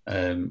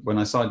 When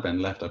I side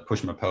bend left, I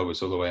push my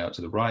pelvis all the way out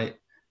to the right.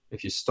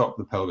 If you stop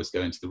the pelvis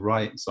going to the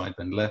right, side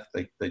bend left,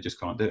 they just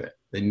can't do it.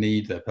 They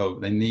need their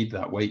pelvis. They need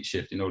that weight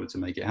shift in order to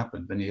make it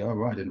happen. Then you go, oh,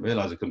 right, I didn't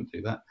realize I couldn't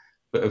do that.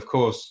 But of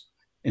course,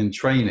 in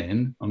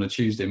training on a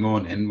Tuesday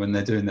morning when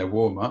they're doing their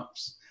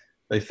warm-ups,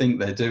 they think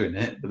they're doing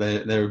it, but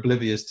they're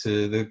oblivious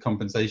to the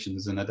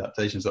compensations and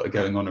adaptations that are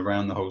going on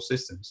around the whole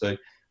system. So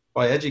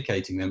by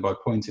educating them, by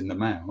pointing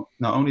them out,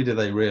 not only do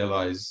they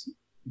realize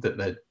that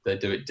they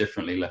do it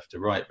differently left to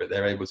right, but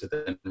they're able to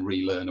then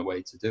relearn a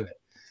way to do it.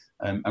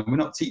 And we're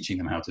not teaching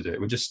them how to do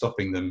it. We're just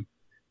stopping them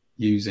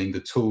using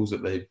the tools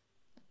that they've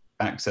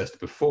accessed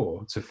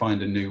before to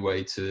find a new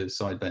way to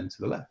side bend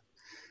to the left.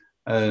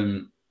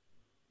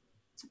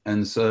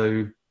 And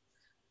so,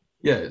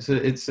 yeah, so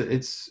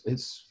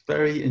it's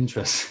very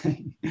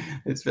interesting.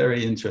 It's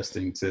very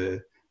interesting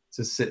to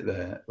sit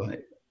there,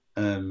 like,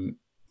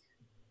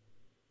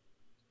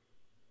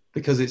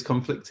 because it's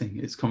conflicting.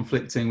 It's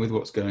conflicting with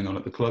what's going on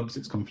at the clubs.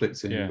 It's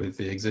conflicting with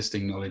the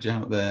existing knowledge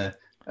out there.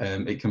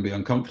 It can be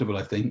uncomfortable,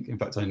 I think. In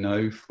fact, I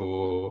know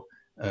for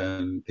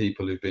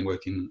people who've been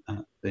working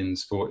in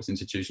sports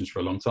institutions for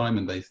a long time,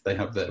 and they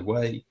have their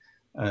way.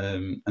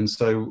 And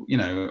so, you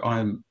know,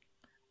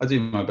 I do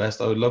my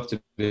best. I would love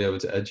to be able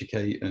to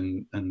educate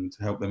and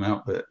help them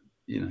out, but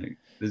you know,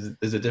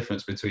 there's a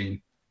difference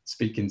between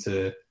speaking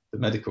to the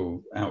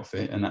medical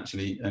outfit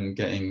and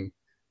getting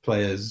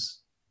players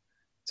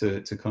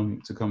to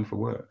come for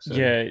work. So.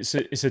 Yeah,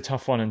 it's a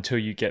tough one until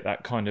you get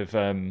that kind of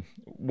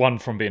one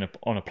from being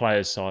on a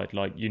player's side.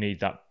 Like, you need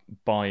that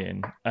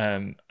buy-in,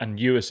 and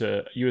you as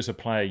a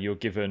player, you're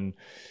given,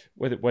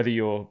 whether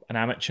you're an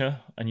amateur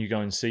and you go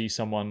and see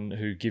someone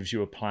who gives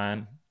you a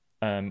plan,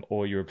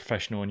 or you're a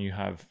professional and you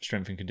have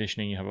strength and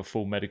conditioning, you have a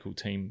full medical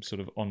team sort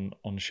of on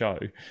show.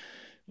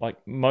 Like,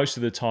 most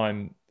of the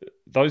time,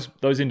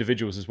 those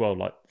individuals as well,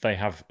 like, they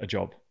have a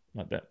job.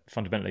 Like, that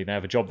fundamentally they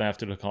have a job they have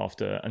to look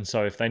after, and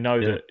so if they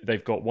know that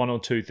they've got one or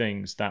two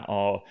things that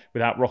are,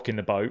 without rocking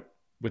the boat,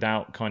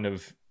 without kind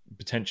of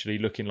potentially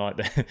looking like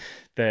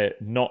they're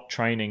not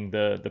training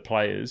the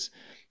players,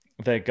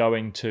 they're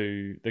going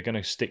to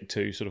stick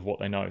to sort of what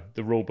they know,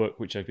 the rule book,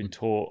 which they've been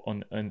taught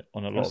on a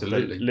lot of the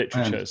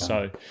literature.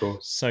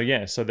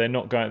 So they're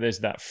not going, there's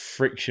that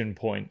friction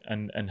point,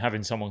 and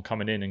having someone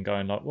coming in and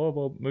going like,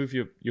 well move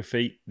your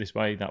feet this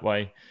way, that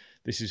way,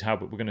 this is how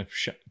we're going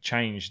to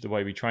change the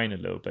way we train a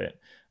little bit.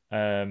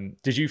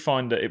 Did you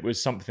find that it was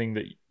something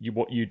that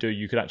what you do,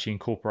 you could actually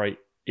incorporate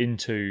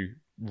into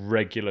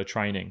regular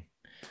training,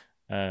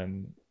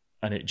 and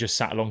it just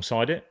sat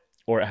alongside it,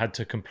 or it had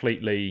to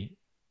completely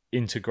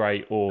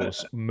integrate or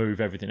move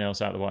everything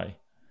else out of the way?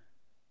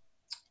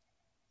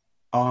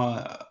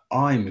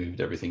 I moved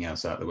everything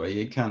else out of the way.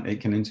 It can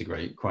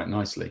integrate quite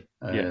nicely.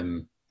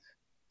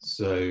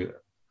 So,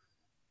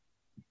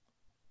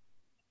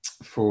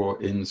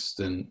 for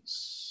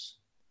instance,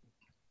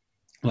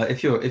 like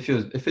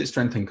if it's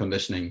strength and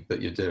conditioning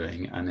that you're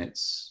doing, and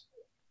it's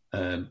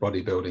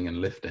bodybuilding and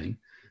lifting,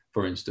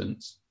 for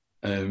instance,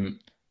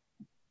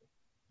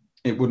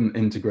 it wouldn't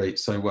integrate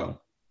so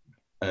well.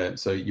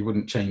 So you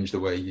wouldn't change the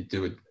way you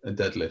do a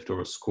deadlift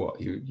or a squat,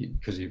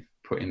 because you've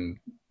put in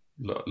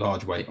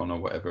large weight on or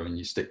whatever, and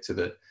you stick to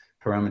the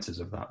parameters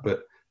of that.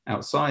 But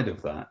outside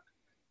of that,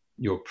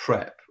 your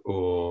prep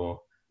or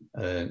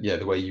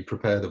the way you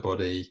prepare the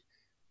body,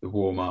 the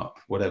warm up,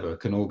 whatever,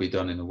 can all be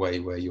done in a way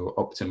where you're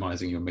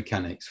optimizing your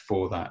mechanics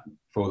for that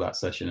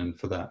session and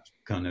for that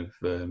kind of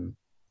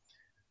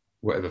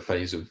whatever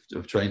phase of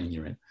training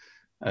you're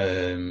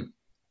in.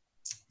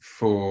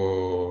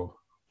 For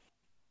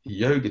the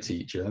yoga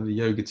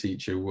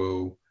teacher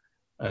will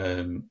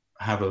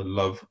have a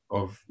love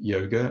of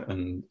yoga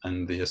and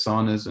the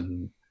asanas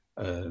and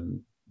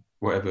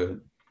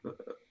whatever,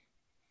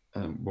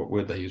 what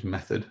word they use,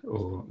 method,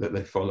 or that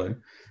they follow,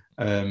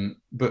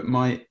 but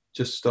might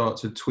just start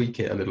to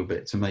tweak it a little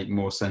bit to make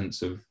more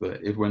sense of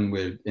if, when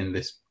we're in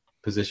this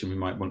position, we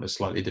might want a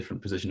slightly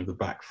different position of the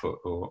back foot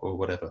or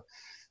whatever.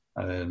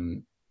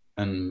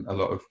 And a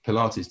lot of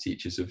Pilates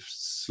teachers have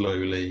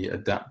slowly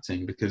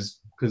adapting, because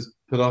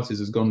Pilates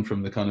has gone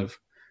from the kind of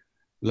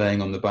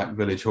laying on the back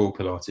village hall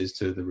Pilates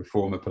to the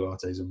reformer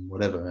Pilates and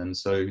whatever. And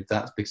so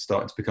that's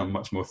started to become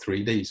much more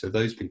 3D. So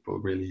those people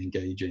are really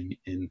engaging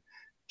in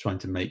trying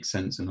to make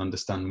sense and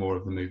understand more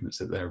of the movements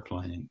that they're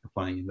applying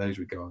in those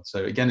regards.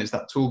 So again, it's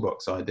that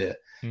toolbox idea.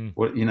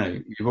 What, you know,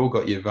 you've all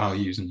got your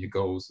values and your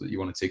goals that you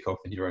want to tick off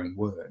in your own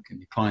work, and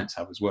your clients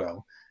have as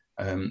well.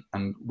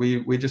 And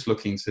we're just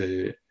looking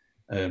to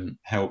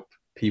help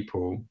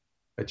people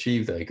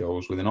achieve their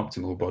goals with an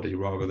optimal body,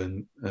 rather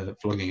than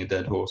flogging a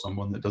dead horse on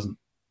one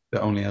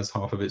that only has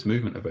half of its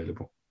movement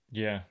available.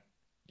 Yeah.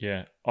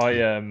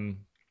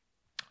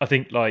 I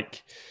think,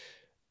 like,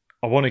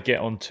 I want to get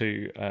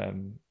onto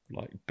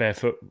like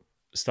barefoot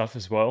stuff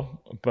as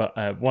well, but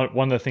one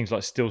of the things,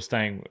 like, still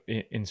staying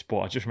in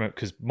sport, I just remember,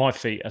 because my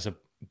feet as a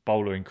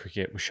bowler in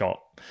cricket were shot.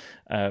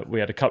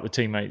 We had a couple of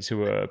teammates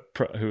who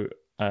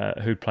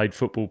played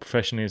football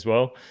professionally as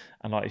well,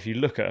 and like, if you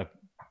look at a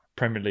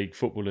Premier League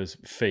footballers'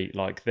 feet,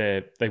 like,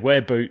 they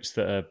wear boots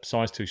that are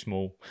size too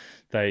small,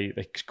 they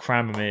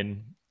cram them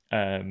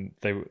in,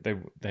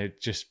 they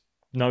just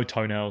no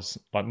toenails.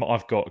 Like,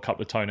 I've got a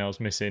couple of toenails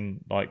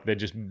missing, like, they're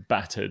just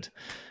battered.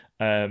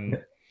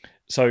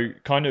 So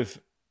kind of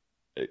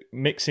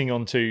mixing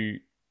onto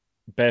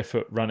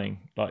barefoot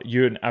running. Like,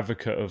 you're an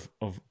advocate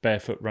of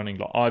barefoot running.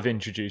 Like, I've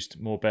introduced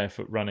more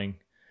barefoot running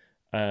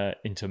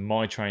into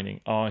my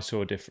training. I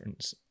saw a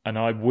difference, and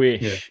I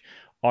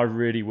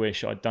really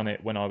wish I'd done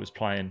it when I was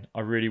playing.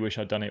 I really wish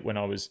I'd done it when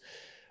I was,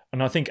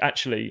 and I think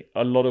actually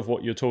a lot of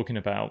what you're talking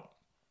about,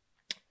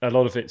 a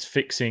lot of it's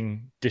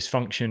fixing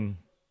dysfunction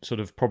sort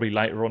of probably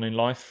later on in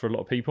life for a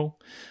lot of people,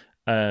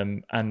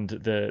 and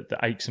the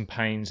aches and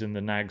pains and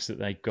the nags that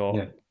they got.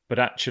 Yeah. But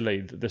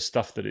actually the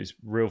stuff that is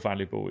real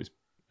valuable is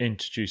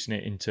introducing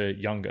it into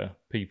younger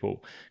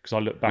people. Because I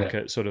look back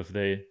at sort of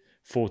the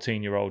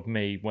 14-year-old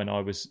me when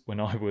I was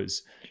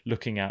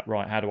looking at,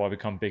 right, how do I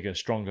become bigger,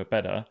 stronger,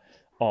 better?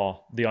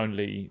 The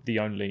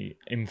only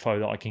info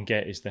that I can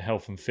get is the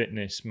health and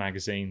fitness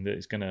magazine that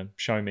is going to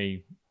show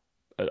me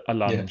a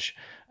lunge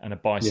and a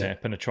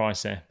bicep and a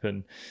tricep.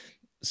 And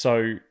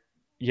so,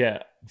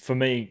 for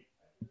me,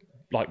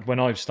 like when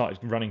I've started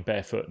running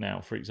barefoot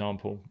now, for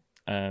example,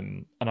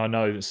 and I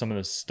know that some of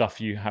the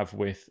stuff you have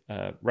with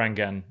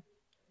Rangan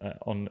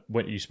on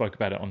when you spoke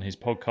about it on his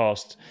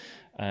podcast,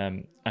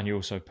 and you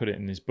also put it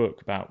in his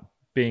book about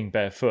being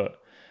barefoot.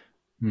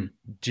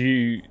 Do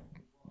you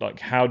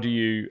how do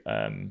you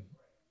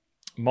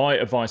my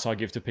advice I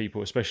give to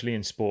people, especially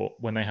in sport,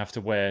 when they have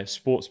to wear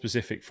sport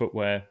specific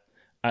footwear,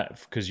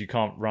 because you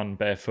can't run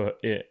barefoot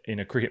in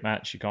a cricket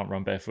match, you can't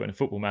run barefoot in a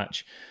football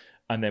match,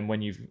 and then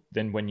when you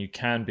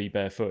can be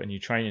barefoot and you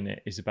train in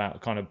it, is about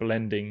kind of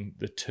blending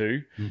the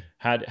two.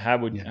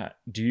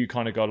 Do you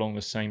kind of go along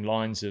the same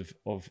lines of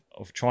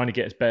trying to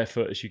get as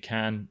barefoot as you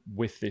can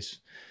with this,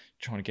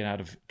 trying to get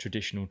out of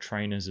traditional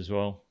trainers as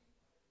well?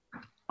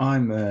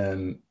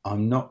 I'm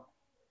not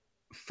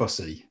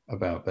fussy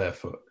about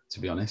barefoot, to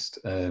be honest.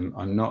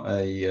 I'm not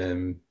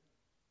I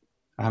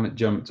haven't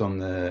jumped on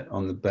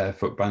the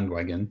barefoot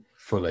bandwagon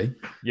fully.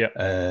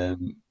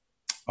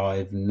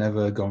 I've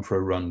never gone for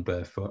a run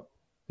barefoot.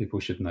 People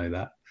should know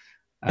that.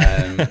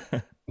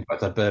 In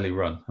fact, I barely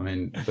run. I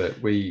mean, but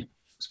we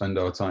spend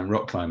our time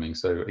rock climbing.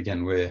 So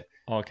again,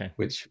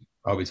 which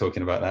I'll be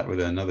talking about that with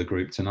another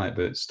group tonight,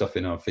 but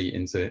stuffing our feet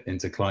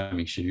into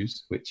climbing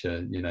shoes, which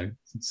are,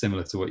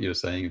 similar to what you're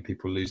saying, and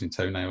people losing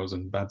toenails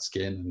and bad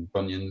skin and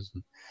bunions.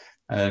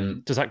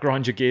 Does that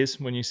grind your gears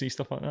when you see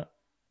stuff like that?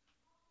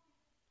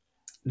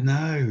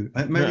 No,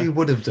 maybe it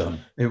would have done.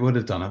 It would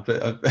have done.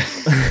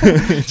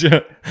 It's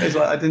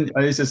like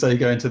I used to say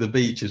going to the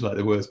beach is like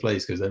the worst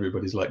place because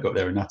everybody's like got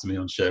their anatomy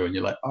on show, and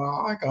you're like,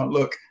 oh, I can't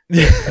look.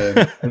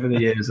 Over the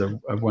years,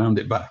 I've wound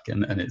it back,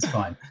 and it's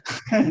fine.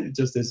 It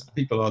just is.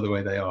 People are the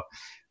way they are.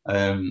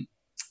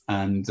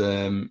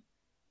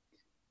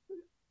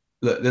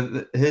 Look,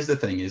 here's the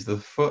thing: is the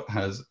foot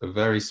has a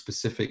very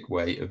specific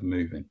way of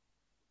moving.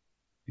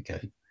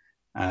 Okay,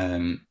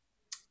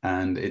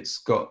 and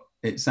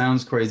it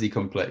sounds crazy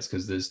complex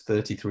because there's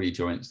 33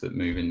 joints that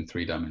move in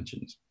 3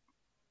 dimensions.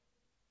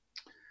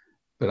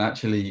 But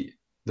actually,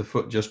 the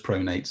foot just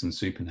pronates and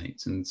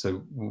supinates. And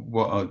so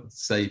what I'd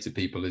say to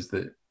people is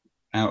that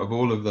out of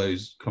all of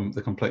those,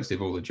 the complexity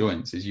of all the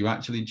joints is you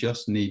actually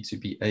just need to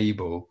be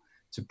able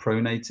to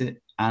pronate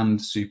it and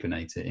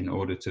supinate it in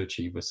order to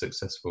achieve a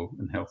successful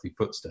and healthy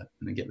footstep,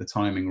 and then get the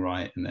timing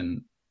right and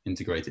then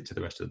integrate it to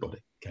the rest of the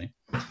body. Okay.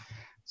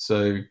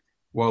 So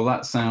while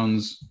that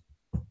sounds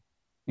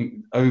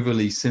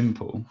overly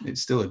simple,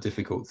 it's still a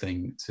difficult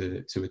thing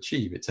to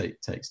achieve. It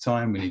takes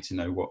time. We need to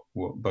know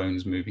what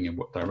bone's moving in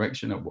what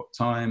direction at what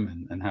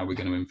time, and how we're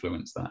going to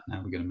influence that and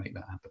how we're going to make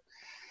that happen.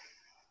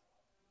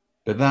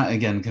 But that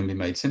again can be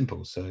made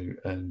simple. So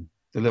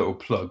the little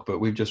plug, but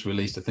we've just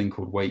released a thing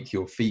called Wake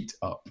Your Feet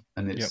Up,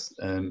 and it's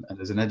and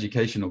there's an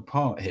educational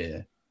part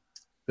here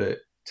that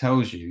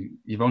tells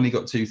you've only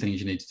got 2 things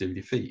you need to do with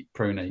your feet: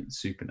 pronate,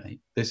 supinate.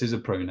 This is a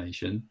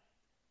pronation.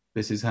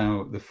 This is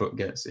how the foot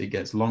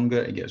gets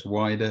longer, it gets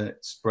wider,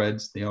 it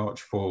spreads, the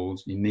arch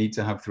falls. You need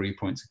to have 3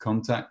 points of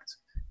contact,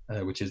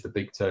 which is the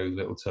big toe,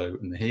 little toe,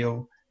 and the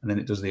heel. And then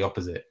it does the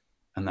opposite,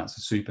 and that's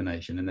a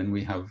supination. And then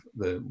we have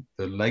the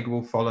leg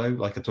will follow,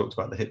 like I talked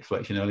about the hip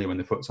flexion earlier when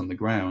the foot's on the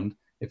ground.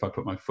 If I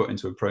put my foot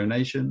into a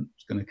pronation,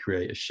 it's going to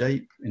create a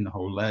shape in the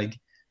whole leg.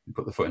 You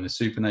put the foot in a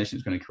supination,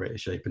 it's going to create a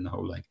shape in the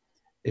whole leg.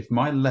 If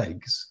my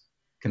legs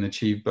can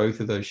achieve both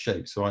of those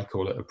shapes, so I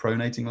call it a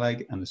pronating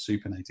leg and a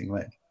supinating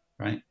leg,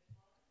 right?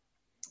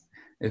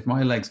 If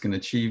my legs can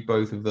achieve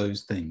both of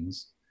those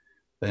things,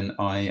 then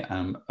I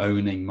am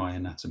owning my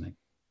anatomy.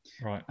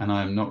 Right. And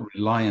I am not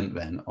reliant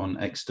then on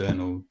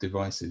external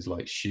devices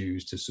like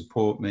shoes to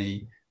support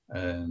me,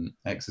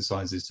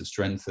 exercises to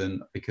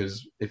strengthen,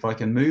 because if I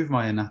can move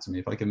my anatomy,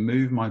 if I can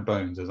move my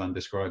bones as I'm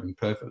describing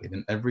perfectly,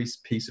 then every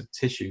piece of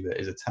tissue that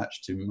is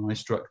attached to my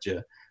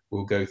structure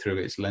will go through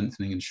its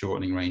lengthening and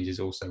shortening ranges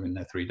also in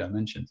their 3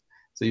 dimensions.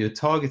 So you're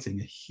targeting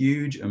a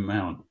huge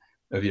amount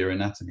of your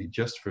anatomy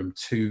just from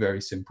 2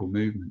 very simple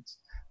movements.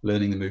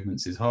 Learning the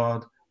movements is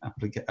hard,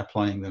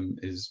 applying them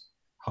is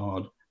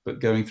hard, but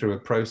going through a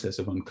process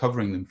of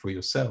uncovering them for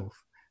yourself,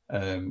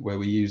 where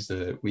we use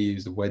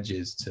the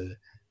wedges to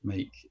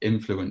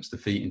influence the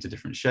feet into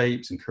different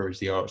shapes, encourage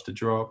the arch to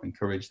drop,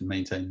 encourage the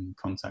maintaining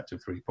contact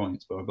of 3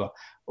 points, blah, blah, blah.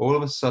 All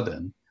of a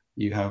sudden,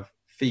 you have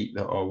feet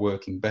that are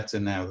working better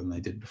now than they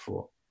did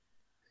before.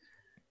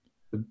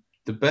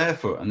 The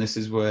barefoot, and this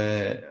is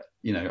where,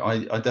 you know,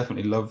 I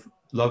definitely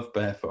love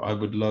barefoot. I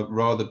would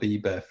rather be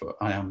barefoot.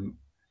 I am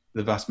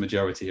the vast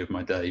majority of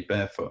my day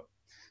barefoot.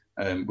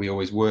 We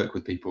always work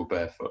with people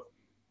barefoot.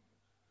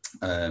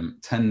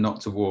 Tend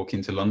not to walk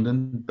into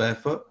London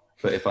barefoot,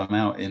 but if I'm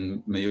out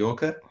in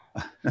Mallorca,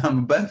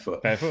 I'm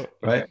barefoot.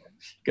 Right?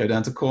 Go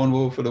down to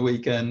Cornwall for the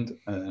weekend.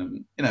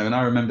 You know, and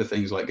I remember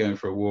things like going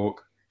for a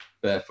walk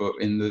barefoot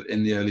in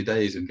the early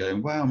days and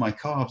going, wow, my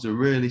calves are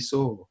really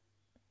sore,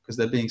 because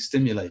they're being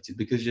stimulated.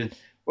 Because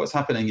what's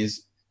happening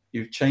is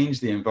you've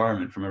changed the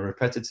environment from a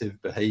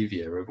repetitive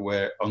behavior of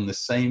where on the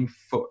same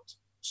foot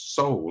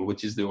sole,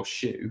 which is your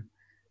shoe,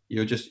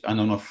 and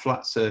on a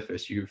flat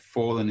surface, you've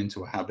fallen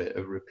into a habit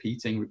of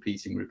repeating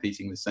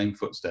the same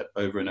footstep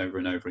over and over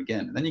and over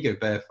again. And then you go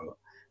barefoot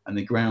and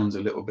the ground's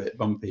a little bit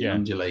bumpy and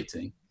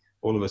undulating.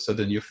 All of a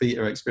sudden your feet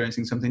are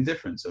experiencing something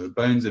different. So the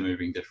bones are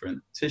moving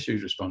different,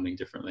 tissue's responding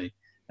differently.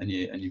 And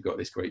you've got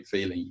this great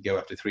feeling. You go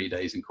after 3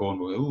 days in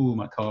Cornwall, oh,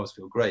 my calves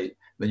feel great.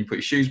 Then you put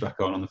your shoes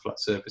back on the flat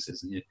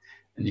surfaces and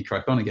you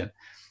crack on again.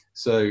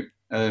 So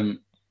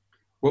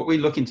what we're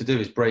looking to do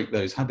is break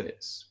those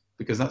habits,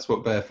 because that's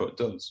what barefoot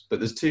does. But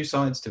there's two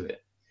sides to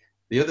it.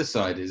 The other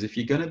side is, if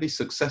you're going to be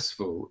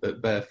successful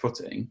at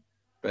barefooting,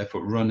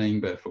 barefoot running,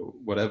 barefoot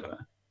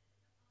whatever,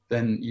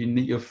 then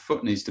your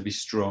foot needs to be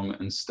strong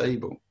and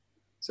stable.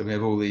 So we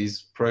have all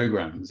these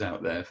programs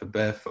out there for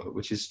barefoot,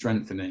 which is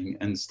strengthening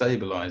and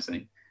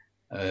stabilizing.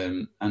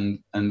 And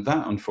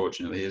that,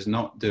 unfortunately, is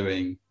not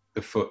doing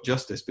the foot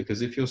justice,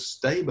 because if you're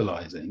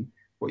stabilizing,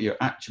 what you're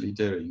actually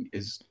doing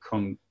is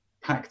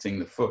compacting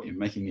the foot. You're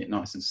making it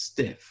nice and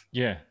stiff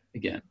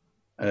again.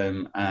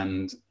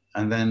 And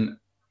then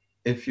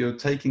if you're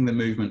taking the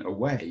movement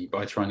away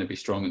by trying to be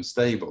strong and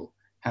stable,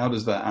 how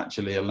does that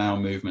actually allow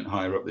movement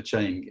higher up the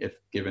chain, if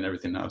given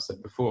everything that I've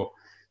said before?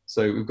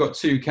 So we've got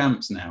two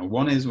camps now.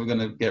 One is we're going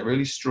to get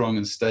really strong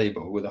and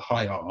stable with a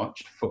high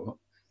arched foot.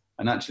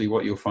 And actually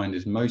what you'll find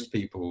is most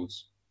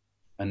people's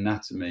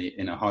anatomy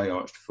in a high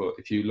arched foot,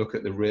 if you look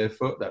at the rear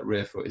foot, that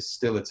rear foot is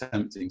still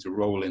attempting to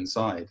roll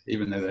inside,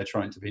 even though they're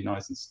trying to be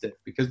nice and stiff,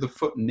 because the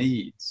foot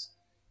needs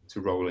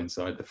to roll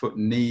inside. The foot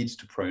needs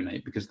to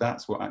pronate, because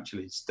that's what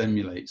actually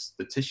stimulates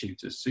the tissue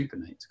to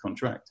supinate, to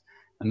contract.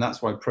 And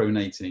that's why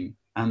pronating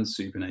and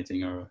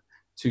supinating are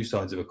two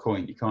sides of a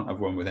coin. You can't have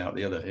one without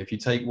the other. If you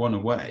take one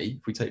away,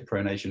 if we take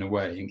pronation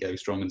away and go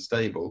strong and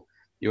stable,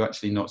 you're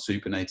actually not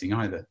supinating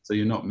either. So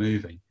you're not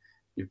moving.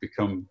 Your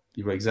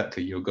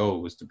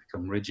goal was to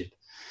become rigid.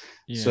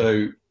 Yeah.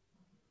 So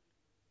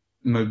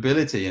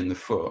mobility in the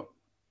foot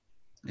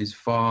is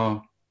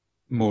far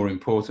more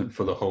important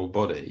for the whole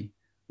body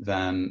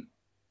than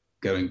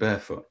going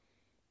barefoot.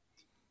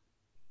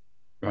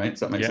 Right?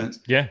 Does that make sense?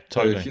 Yeah,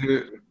 totally.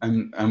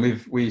 So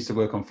we used to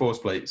work on force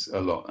plates a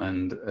lot,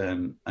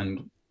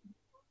 and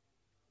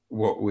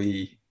what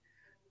we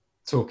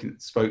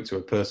spoke to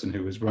a person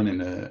who was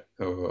running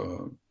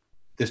or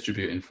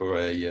distributing for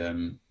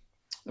a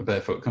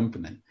barefoot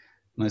company,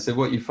 and I said,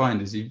 what you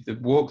find is you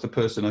walk the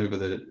person over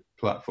the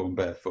platform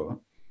barefoot,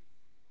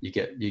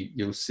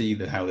 you'll see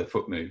how their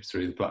foot moves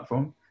through the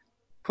platform.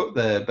 Put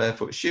their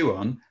barefoot shoe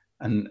on,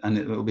 and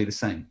it'll be the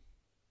same.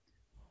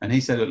 And he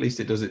said, at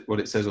least it does what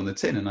it says on the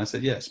tin. And I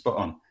said, yeah, spot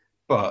on.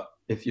 But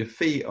if your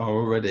feet are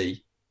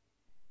already,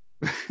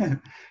 I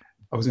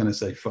was going to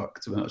say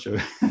fucked, but I'm not sure.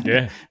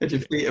 Yeah. If your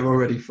feet are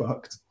already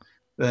fucked,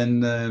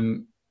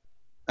 then,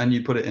 and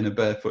you put it in a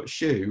barefoot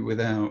shoe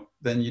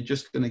then you're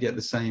just going to get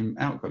the same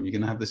outcome. You're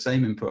going to have the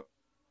same input.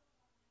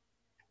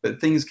 But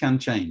things can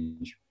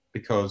change,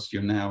 because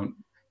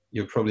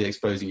you're probably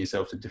exposing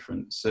yourself to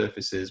different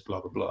surfaces,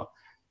 blah, blah, blah.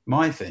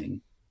 My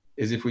thing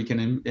is, if we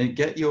can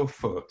get your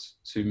foot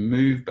to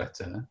move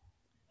better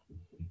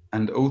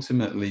and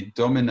ultimately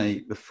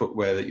dominate the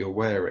footwear that you're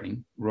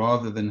wearing,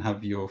 rather than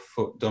have your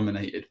foot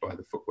dominated by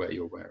the footwear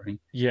you're wearing,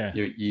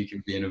 you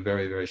can be in a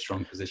very, very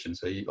strong position.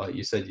 So like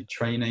you said, you're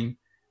training,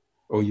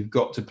 or you've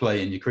got to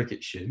play in your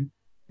cricket shoe.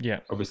 Yeah.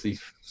 Obviously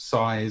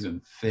size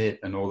and fit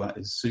and all that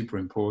is super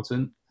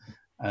important.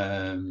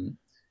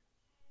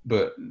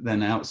 But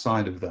then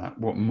outside of that,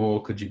 what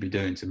more could you be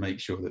doing to make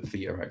sure that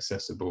feet are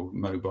accessible,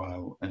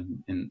 mobile,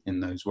 and in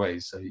those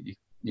ways? So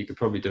you could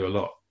probably do a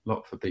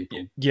lot for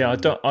people. Yeah,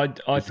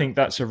 I think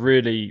that's a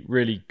really,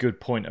 really good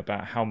point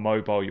about how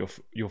mobile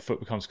your foot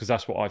becomes, because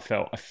that's what I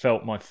felt. I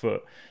felt my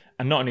foot,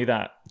 and not only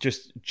that,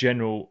 just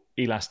general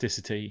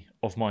elasticity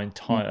of my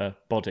entire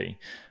body.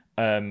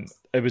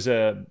 It was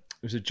a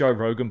Joe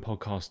Rogan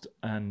podcast,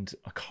 and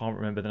I can't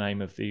remember the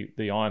name of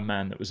the Iron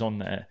Man that was on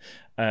there,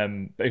 but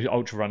he was an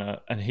ultra runner,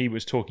 and he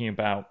was talking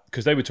about,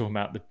 because they were talking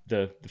about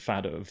the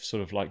fad of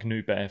sort of like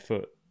new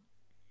barefoot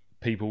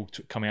people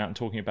coming out and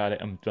talking about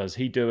it, and does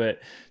he do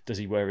it? Does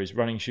he wear his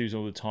running shoes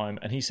all the time?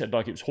 And he said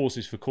like it was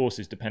horses for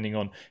courses, depending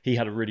on, he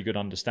had a really good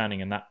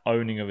understanding and that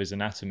owning of his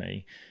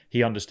anatomy.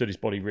 He understood his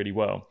body really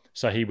well.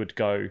 So he would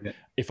go,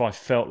 if I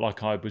felt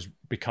like I was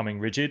becoming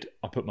rigid,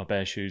 I put my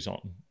barefoot shoes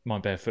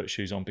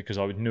on, because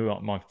I knew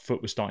my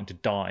foot was starting to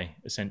die.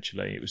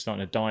 Essentially, it was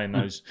starting to die in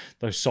those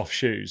soft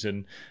shoes,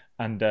 and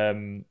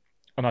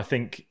I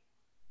think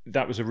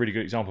that was a really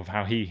good example of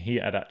how he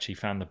had actually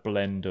found the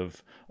blend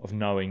of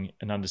knowing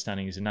and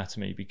understanding his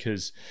anatomy.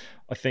 Because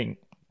I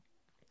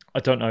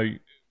don't know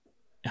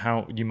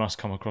how you must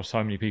come across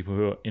so many people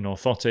who are in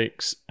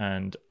orthotics,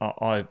 and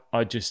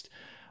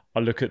I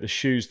look at the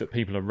shoes that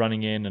people are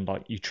running in, and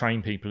like you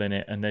train people in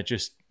it, and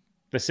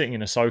they're sitting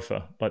in a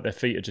sofa, like their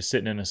feet are just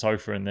sitting in a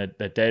sofa, and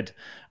they're dead.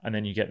 And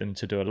then you get them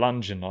to do a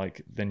lunge, and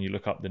like then you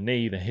look up the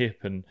knee, the hip,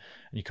 and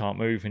you can't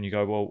move, and you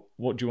go, well,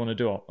 what do you want to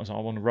do? I was like,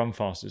 I want to run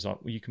faster. It's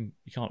like, well, you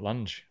can't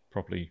lunge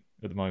properly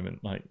at the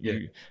moment. Like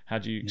how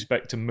do you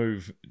expect to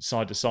move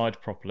side to side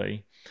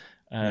properly,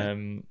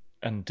 and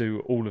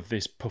do all of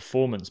this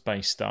performance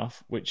based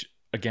stuff, which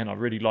again, I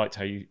really liked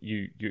how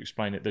you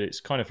explain it, that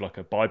it's kind of like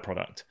a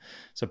byproduct.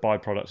 It's a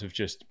byproduct of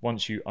just,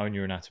 once you own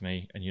your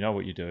anatomy and you know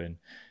what you're doing,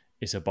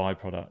 it's a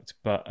byproduct.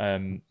 But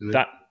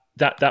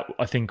that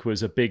I think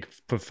was a big,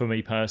 for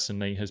me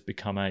personally, has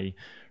become a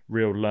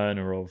real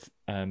learner of,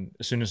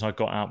 as soon as I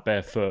got out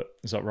barefoot,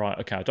 it's like, right,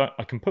 okay,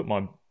 I can put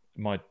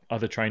my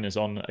other trainers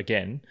on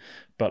again,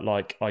 but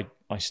like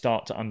I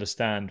start to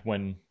understand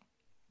when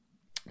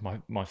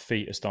my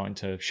feet are starting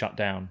to shut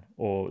down,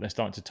 or they're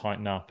starting to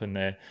tighten up, and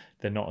they're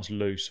not as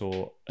loose.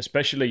 Or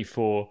especially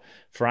for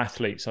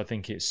athletes, I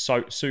think it's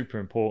so super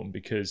important,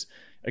 because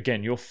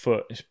again, your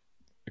foot is,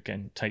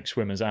 again, take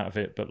swimmers out of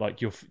it, but like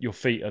your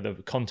feet are the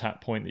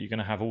contact point that you're going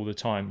to have all the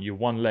time. Your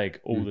one leg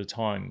all the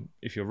time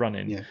if you're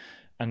running,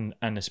 and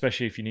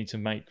especially if you need to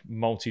make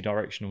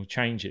multi-directional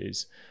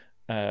changes.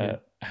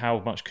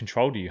 How much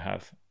control do you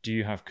have? Do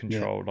you have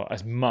control, like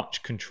as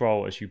much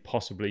control as you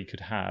possibly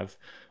could have,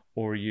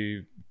 or are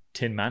you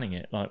Tin Manning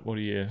it? Like, what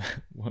are you?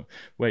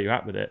 Where are you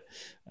at with it?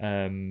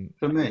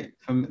 For me,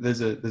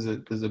 there's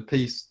a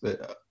piece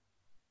that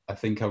I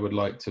think I would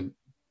like to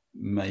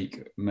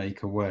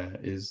make aware,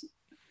 is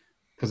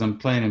because I'm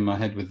playing in my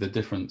head with the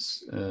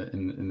difference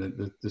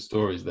in the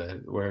stories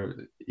there, where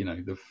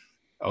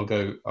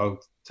I'll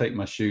take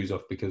my shoes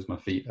off because my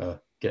feet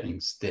are getting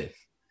stiff,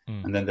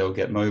 and then they'll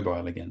get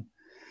mobile again.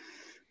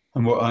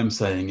 And what I'm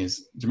saying is,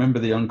 do you remember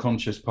the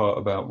unconscious part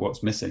about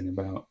what's missing?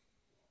 About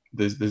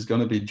there's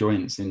going to be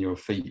joints in your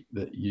feet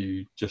that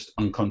you just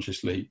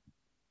unconsciously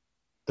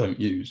don't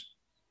use,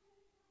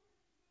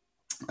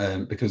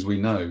 because we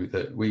know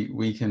that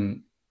we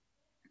can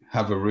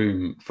have a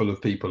room full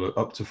of people,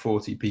 up to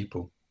 40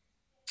 people.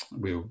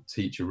 We'll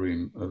teach a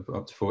room of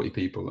up to 40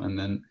 people, and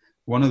then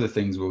one of the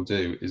things we'll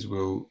do is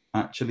we'll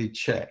actually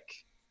check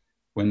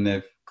when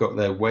they've got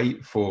their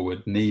weight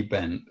forward, knee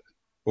bent,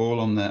 all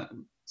on that.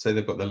 Say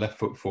they've got their left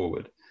foot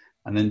forward,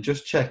 and then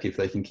just check if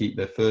they can keep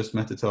their first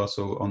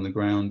metatarsal on the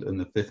ground and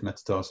the fifth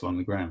metatarsal on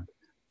the ground.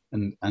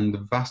 And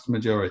the vast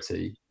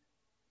majority,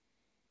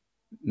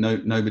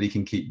 nobody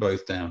can keep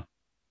both down.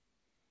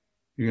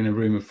 You're in a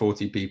room of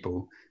 40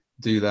 people,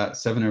 do that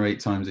 7 or 8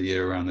 times a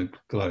year around the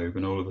globe,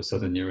 and all of a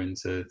sudden you're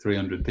into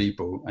 300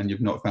 people, and you've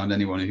not found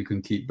anyone who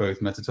can keep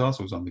both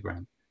metatarsals on the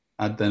ground.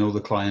 Add then all the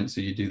clients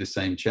who you do the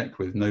same check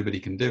with, nobody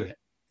can do it.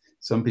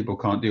 Some people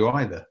can't do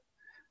either.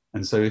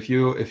 And so if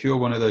you're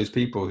one of those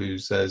people who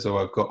says,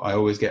 I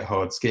always get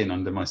hard skin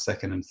under my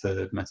second and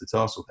third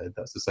metatarsal head,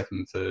 that's the second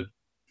and third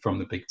from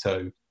the big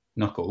toe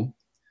knuckle,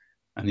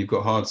 and you've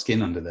got hard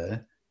skin under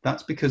there,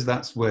 that's because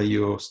that's where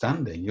you're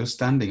standing. You're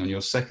standing on your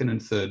second and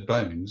third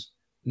bones,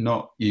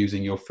 not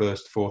using your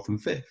first, fourth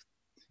and fifth.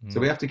 So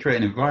we have to create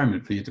an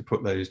environment for you to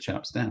put those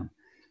chaps down.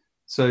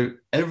 So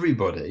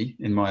everybody,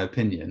 in my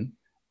opinion,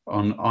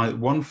 on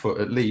one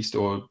foot at least,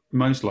 or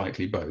most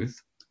likely both,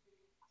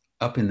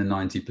 up in the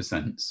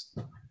 90%,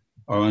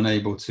 are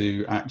unable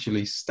to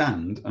actually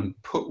stand and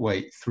put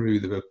weight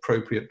through the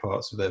appropriate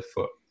parts of their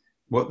foot.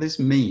 What this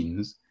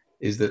means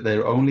is that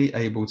they're only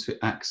able to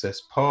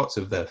access parts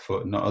of their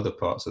foot, not other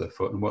parts of their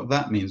foot. And what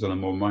that means on a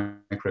more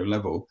micro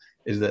level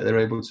is that they're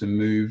able to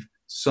move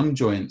some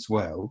joints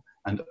well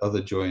and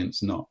other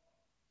joints not.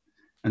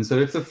 And so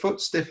if the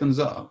foot stiffens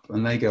up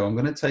and they go, I'm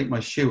going to take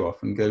my shoe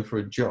off and go for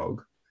a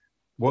jog,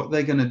 what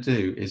they're going to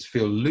do is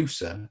feel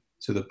looser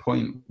to the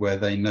point where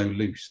they know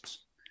loose.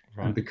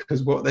 Right. And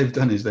because what they've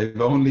done is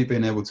they've only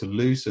been able to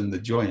loosen the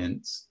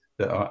joints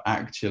that are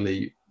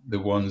actually the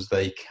ones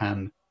they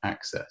can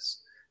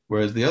access.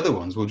 Whereas the other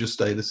ones will just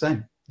stay the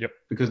same. Yep.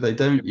 Because they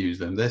don't use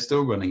them. They're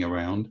still running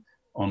around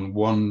on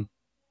one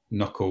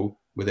knuckle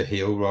with a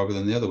heel rather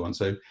than the other one.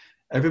 So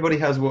everybody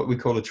has what we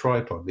call a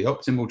tripod. The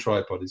optimal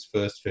tripod is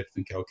first, fifth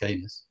and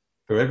calcaneus.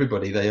 For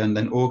everybody, they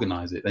then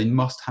organize it. They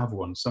must have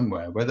one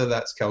somewhere, whether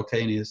that's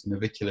calcaneus,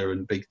 navicular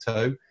and big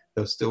toe,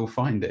 they'll still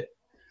find it.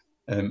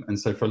 And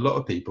so for a lot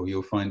of people,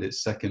 you'll find it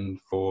second,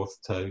 fourth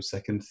toe,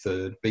 second,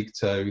 third, big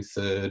toe,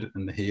 third,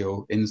 and the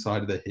heel,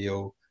 inside of the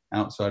heel,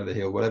 outside of the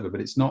heel, whatever,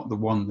 but it's not the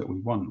one that we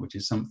want, which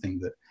is something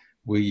that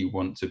we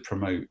want to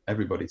promote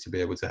everybody to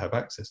be able to have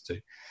access to.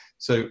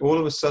 So all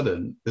of a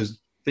sudden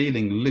there's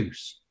feeling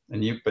loose, but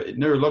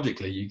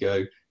neurologically you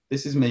go,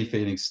 this is me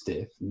feeling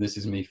stiff and this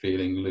is me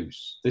feeling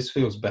loose. This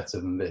feels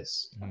better than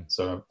this.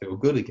 So I feel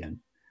good again.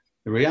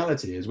 The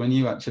reality is when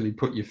you actually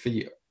put your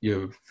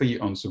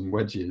feet on some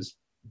wedges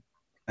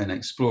and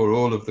explore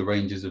all of the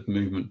ranges of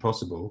movement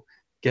possible,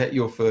 get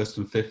your first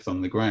and fifth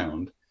on the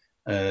ground,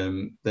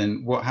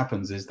 then what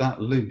happens is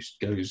that loose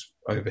goes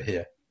over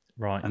here.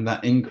 Right. And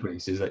that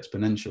increase is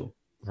exponential.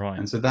 Right.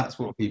 And so that's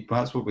what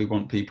we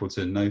want people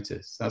to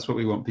notice. That's what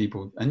we want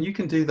people, and you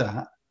can do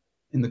that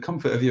in the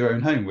comfort of your own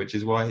home, which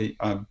is why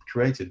I've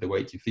created the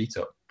Wake Your Feet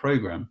Up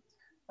program.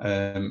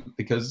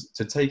 Because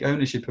to take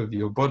ownership of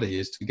your body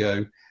is to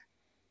go,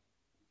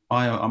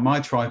 my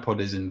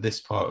tripod is in this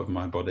part of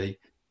my body,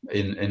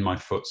 in my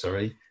foot,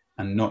 sorry,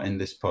 and not in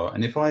this part.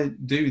 And if I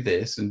do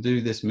this and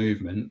do this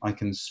movement, I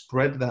can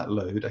spread that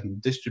load, I can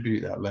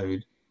distribute that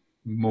load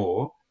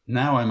more.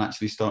 Now I'm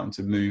actually starting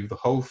to move the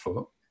whole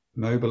foot,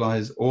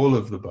 mobilize all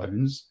of the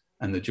bones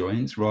and the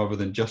joints rather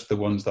than just the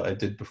ones that I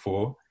did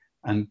before,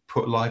 and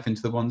put life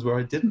into the ones where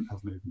I didn't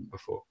have movement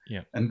before.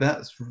 Yeah. And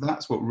that's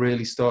what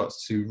really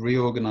starts to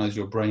reorganize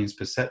your brain's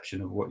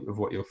perception of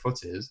what your foot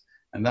is.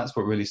 And that's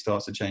what really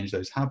starts to change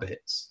those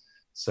habits,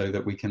 so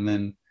that we can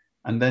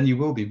then you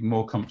will be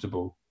more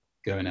comfortable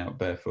going out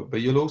barefoot,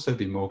 but you'll also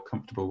be more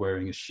comfortable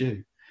wearing a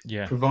shoe.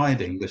 Yeah.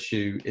 Providing the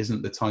shoe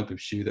isn't the type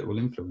of shoe that will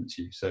influence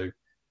you. So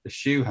the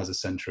shoe has a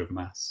center of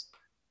mass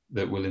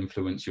that will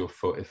influence your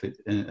foot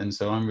and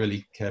so I'm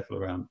really careful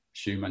around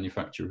shoe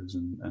manufacturers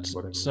and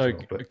whatever. So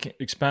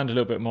expand a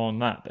little bit more on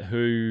that.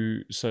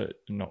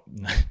 Not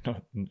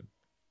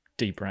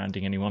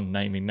debranding anyone,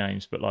 naming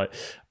names, but like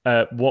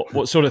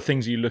what sort of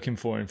things are you looking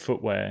for in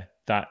footwear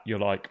that you're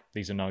like,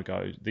 these are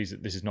no-goes, this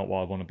is not what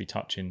I want to be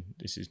touching,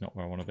 this is not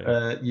where I want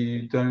to be?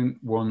 You don't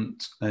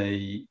want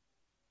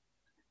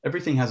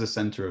everything has a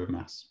center of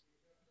mass.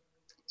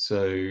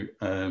 So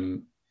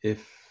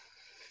if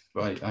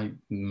I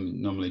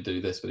normally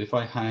do this, but if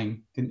I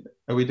hang,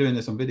 are we doing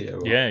this on video?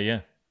 Or?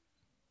 Yeah.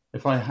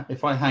 If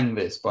I hang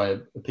this by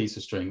a piece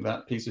of string,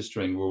 that piece of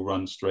string will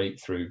run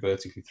straight through,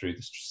 vertically through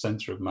the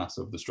center of mass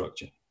of the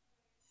structure.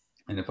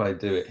 And if I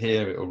do it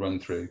here, it will run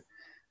through.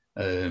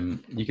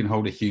 You can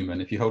hold a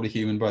human. If you hold a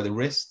human by the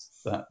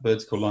wrist, that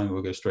vertical line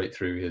will go straight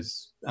through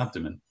his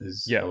abdomen,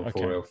 his L4,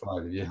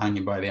 L5. If you're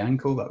hanging by the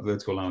ankle, that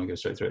vertical line will go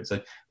straight through it.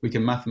 So we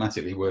can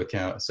mathematically work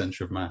out a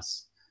center of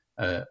mass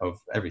of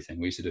everything.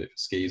 We used to do it for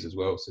skis as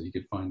well, so you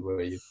could find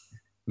where you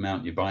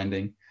mount your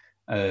binding,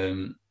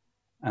 and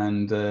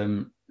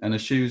a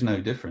shoe's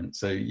no different.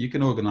 So you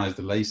can organize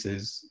the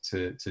laces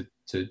to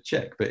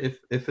check, but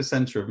if a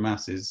center of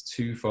mass is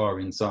too far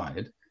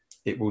inside,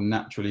 it will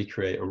naturally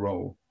create a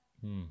roll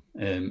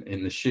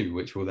in the shoe,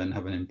 which will then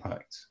have an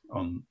impact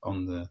on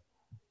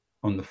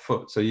the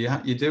foot. So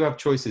you do have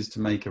choices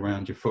to make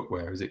around your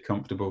footwear. Is it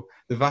comfortable?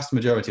 The vast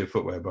majority of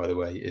footwear, by the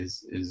way,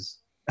 is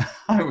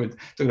I would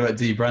talk about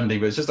debranding,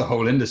 but it's just a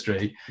whole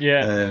industry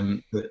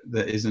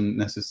that isn't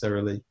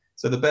necessarily.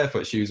 So the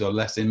barefoot shoes are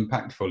less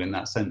impactful in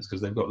that sense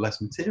because they've got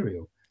less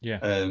material.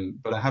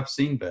 But I have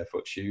seen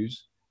barefoot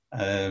shoes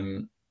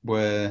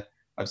where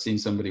I've seen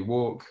somebody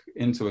walk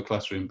into a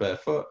classroom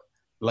barefoot.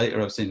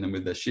 Later, I've seen them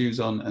with their shoes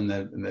on, and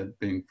they're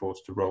being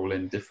forced to roll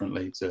in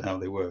differently to how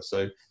they were.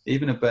 So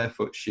even a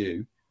barefoot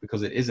shoe,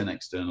 because it is an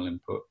external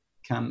input,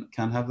 can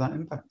have that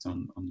impact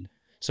on you.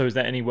 So is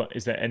there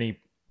any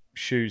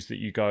shoes that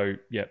you go,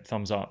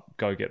 thumbs up,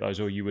 go get those,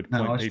 or you would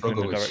point people in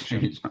the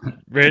direction?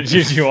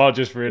 Really, you are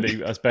just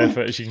really as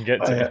barefoot as you can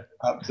get to.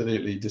 I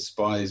absolutely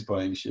despise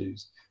buying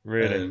shoes.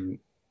 Really,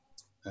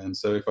 and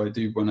so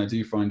when I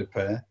do find a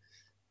pair,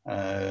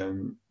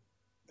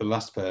 the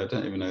last pair, I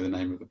don't even know the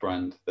name of the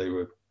brand. They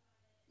were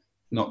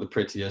not the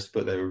prettiest,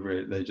 but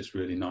they're just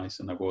really nice,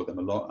 and I wore them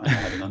a lot. And I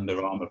had an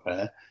Under Armour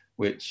pair,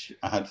 which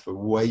I had for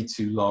way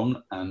too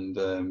long,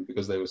 and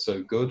because they were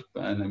so good.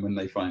 And then when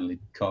they finally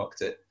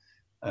carked it,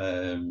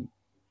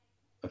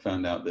 I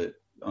found out that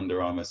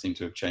Under Armour seemed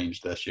to have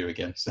changed their shoe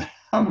again, so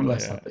I'm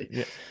less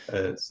happy.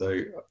 So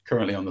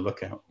currently on the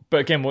lookout.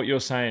 But again, what you're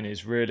saying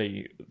is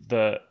really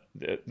the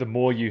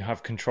more you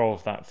have control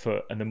of that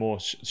foot, and the more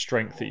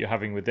strength that you're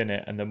having within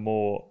it, and the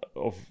more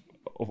of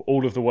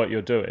all of the work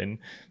you're doing,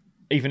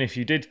 even if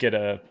you did get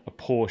a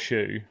poor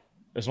shoe,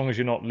 as long as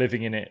you're not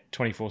living in it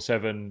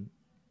 24/7,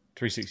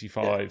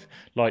 365,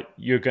 like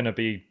you're going to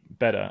be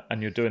better,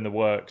 and you're doing the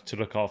work to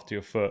look after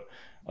your foot.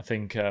 I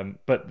think,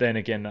 but then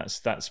again,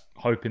 that's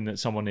hoping that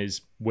someone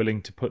is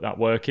willing to put that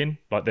work in.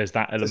 Like there's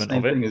that element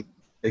of it.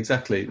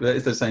 Exactly.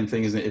 It's the same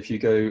thing, isn't it? If you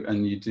go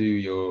and you do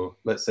your,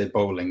 let's say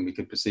bowling, we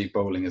could perceive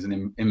bowling as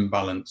an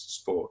imbalanced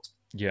sport.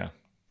 Yeah.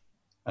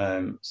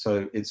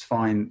 So it's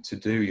fine to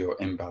do your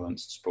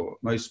imbalanced sport.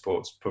 Most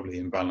sports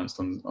probably imbalanced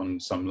on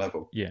some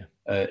level. Yeah.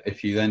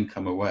 If you then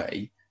come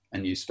away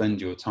and you spend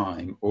your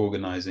time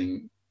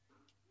organizing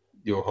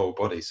your whole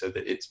body so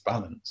that it's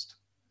balanced.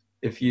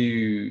 If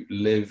you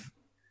live,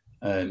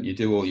 you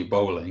do all your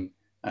bowling,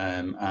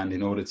 And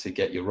in order to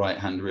get your right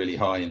hand really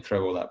high and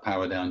throw all that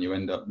power down, you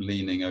end up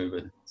leaning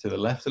over to the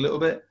left a little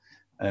bit.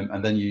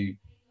 And then you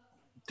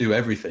do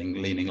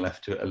everything leaning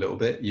left to it a little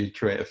bit. You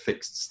create a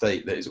fixed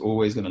state that is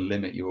always going to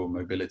limit your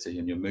mobility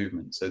and your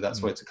movement. So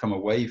that's why to come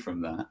away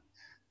from that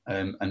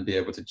and be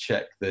able to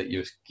check that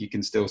you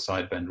can still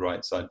side bend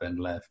right, side bend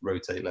left,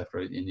 rotate left,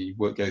 right, and you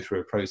go through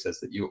a process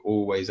that you're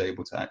always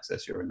able to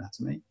access your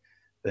anatomy,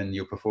 then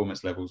your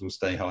performance levels will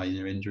stay high and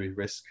your injury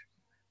risk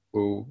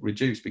will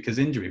reduce. Because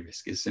injury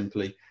risk is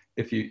simply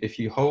if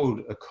you hold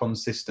a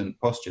consistent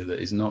posture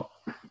that is not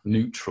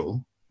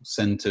neutral,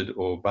 centered,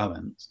 or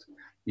balanced,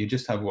 you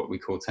just have what we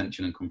call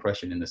tension and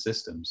compression in the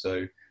system.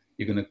 So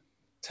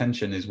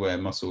tension is where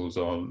muscles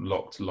are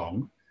locked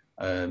long.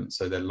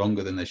 So they're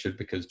longer than they should,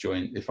 because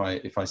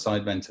if I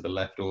side bend to the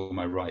left, all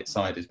my right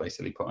side is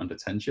basically put under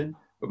tension,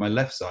 but my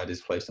left side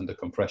is placed under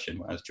compression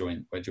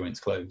where joints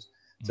close.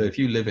 So if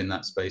you live in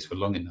that space for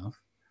long enough,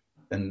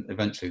 then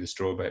eventually the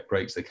straw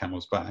breaks the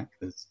camel's back.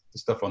 The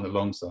stuff on the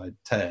long side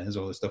tears,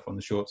 or the stuff on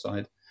the short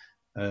side,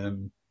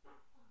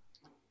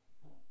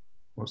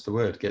 what's the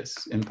word?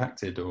 Gets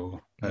impacted,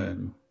 or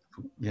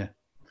yeah.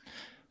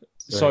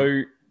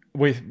 So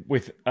with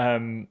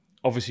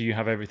obviously you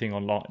have everything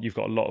online. You've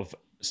got a lot of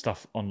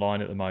stuff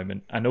online at the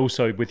moment, and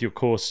also with your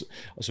course,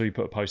 I saw you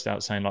put a post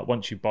out saying like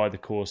once you buy the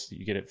course,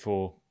 you get it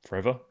for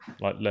forever.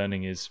 Like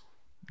learning is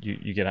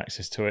you get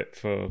access to it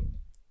for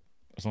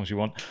as long as you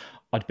want.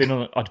 I'd been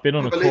on a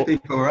course.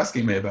 People were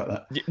asking me about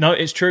that. No,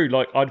 it's true.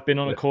 Like I'd been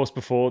on a course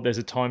before. There's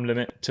a time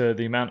limit to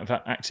the amount of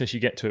access you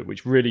get to it,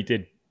 which really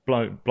did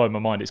blow my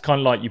mind. It's kind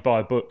of like you buy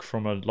a book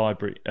from a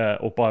library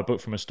or buy a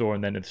book from a store,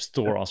 and then the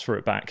store asks for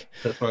it back.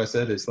 That's why I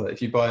said it's like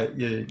if you buy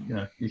it,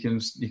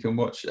 you can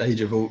watch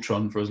Age of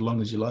Ultron for as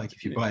long as you like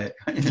if you buy it.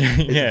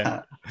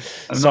 Yeah.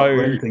 So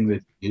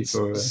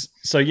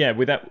yeah,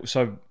 with that,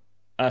 so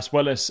as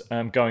well as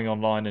going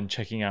online and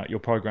checking out your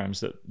programs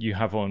that you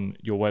have on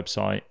your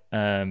website,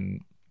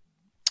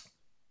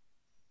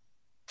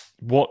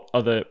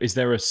 is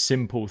there a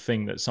simple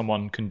thing that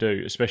someone can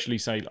do, especially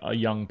say a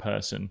young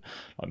person,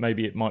 like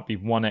maybe it might be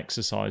one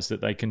exercise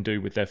that they can do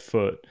with their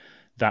foot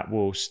that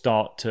will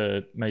start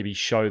to maybe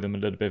show them a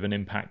little bit of an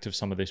impact of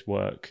some of this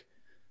work?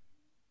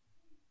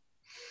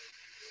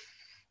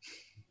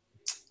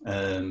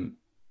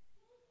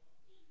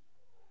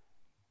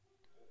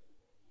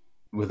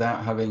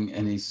 Without having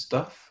any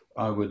stuff,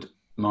 I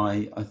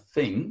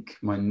think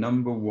my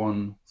number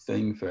one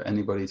thing for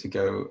anybody to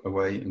go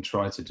away and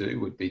try to do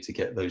would be to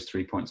get those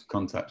 3 points of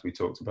contact we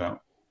talked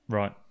about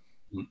right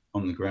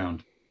on the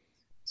ground.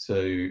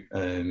 So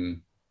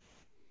and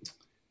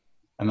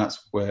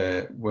that's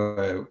where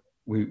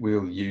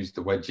we'll use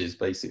the wedges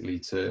basically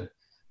to,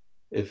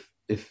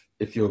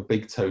 if your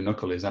big toe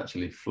knuckle is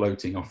actually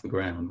floating off the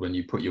ground when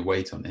you put your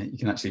weight on it, you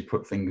can actually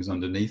put fingers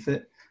underneath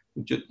it.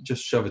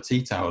 Just shove a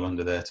tea towel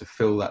under there to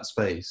fill that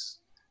space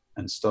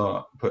and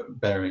start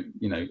bearing,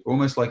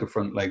 almost like a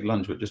front leg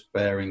lunge, but just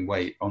bearing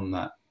weight on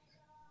that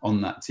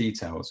tea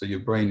towel. So your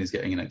brain is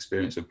getting an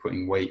experience of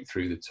putting weight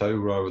through the toe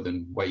rather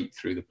than weight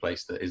through the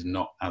place that is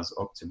not as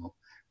optimal.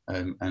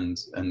 And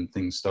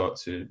things start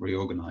to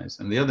reorganize.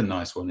 And the other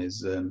nice one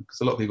is, because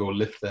a lot of people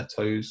lift their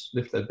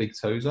big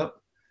toes up.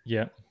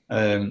 Yeah.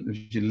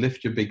 If you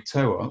lift your big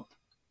toe up,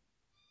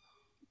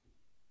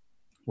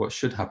 what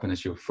should happen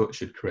is your foot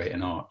should create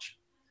an arch.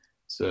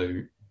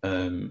 So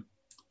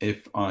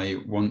if I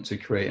want to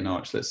create an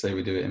arch, let's say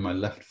we do it in my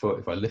left foot.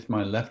 If I lift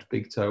my left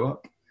big toe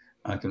up,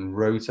 I can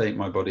rotate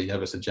my body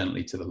ever so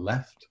gently to the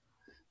left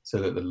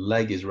so that the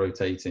leg is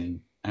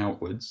rotating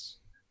outwards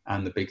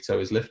and the big toe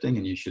is lifting,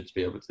 and you should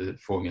be able to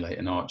formulate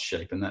an arch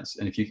shape. And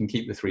if you can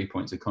keep the 3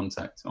 points of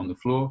contact on the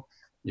floor,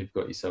 you've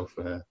got yourself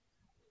a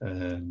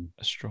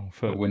strong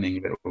foot, a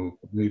winning little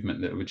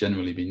movement that would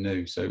generally be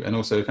new. So, and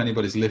also if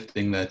anybody's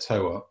lifting their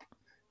toe up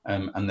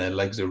and their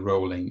legs are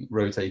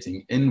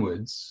rotating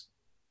inwards,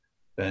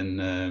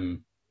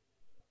 then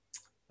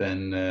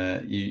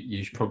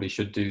you probably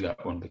should do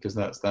that one, because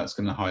that's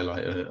going to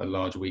highlight a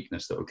large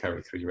weakness that will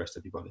carry through the rest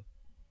of your body.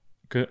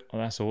 Good. Oh,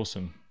 that's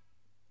awesome.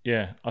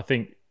 Yeah, I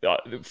think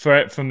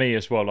for me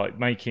as well, like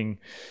making,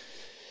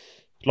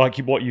 like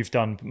what you've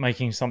done,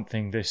 making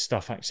something this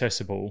stuff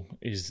accessible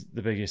is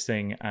the biggest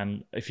thing.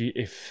 And if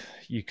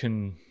you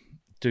can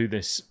do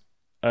this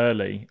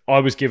early, I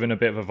was given a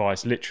bit of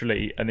advice,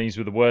 literally, and these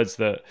were the words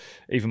that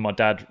even my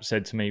dad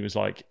said to me, was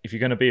like, if you're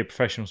going to be a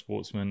professional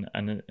sportsman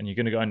and you're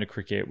going to go into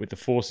cricket with the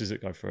forces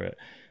that go through it,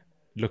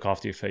 look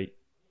after your feet.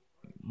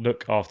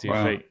 Look after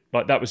your feet.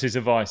 Like that was his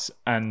advice.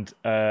 And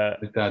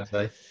Dad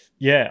say.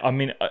 Yeah, I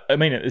mean, at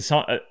the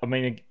time,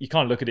 you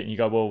can't look at it and you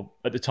go, well,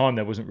 at the time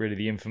there wasn't really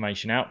the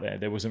information out there.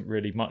 There wasn't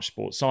really much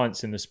sports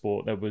science in the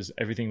sport.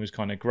 Everything was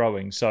kind of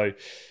growing. So,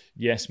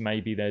 yes,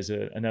 maybe there's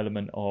an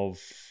element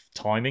of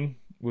timing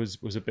was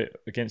a bit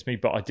against me,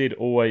 but I did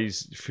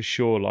always, for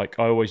sure, like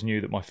I always knew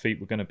that my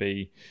feet were going to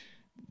be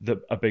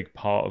a big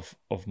part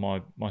of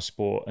my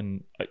sport.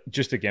 And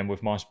just again,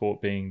 with my sport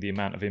being the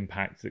amount of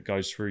impact that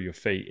goes through your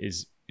feet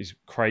is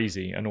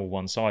crazy and all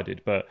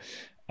one-sided. But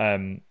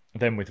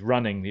then with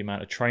running, the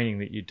amount of training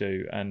that you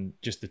do and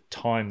just the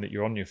time that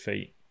you're on your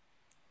feet,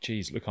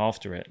 geez, look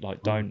after it.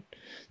 Like don't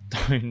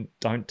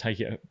take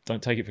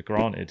it for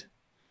granted.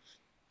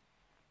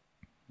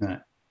 No.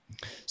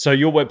 So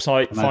your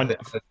website,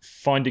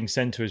 Finding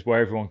Centre, is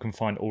where everyone can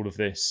find all of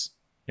this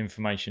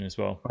information as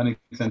well.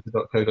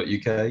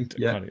 findingcentre.co.uk.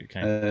 Yeah.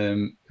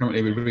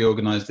 Currently we've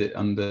reorganised it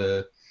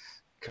under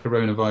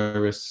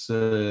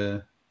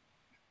coronavirus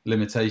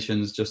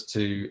limitations just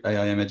to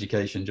AIM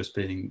education, just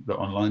being the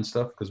online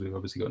stuff, because we've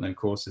obviously got no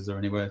courses or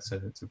anywhere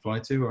to fly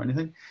to or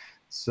anything.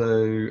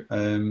 So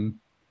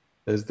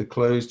there's the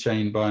closed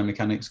chain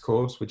biomechanics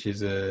course, which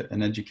is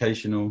an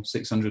educational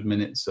 600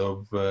 minutes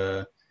of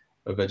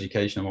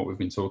education on what we've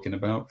been talking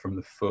about, from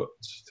the foot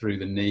through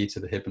the knee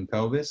to the hip and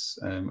pelvis.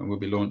 And we'll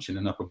be launching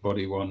an upper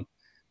body one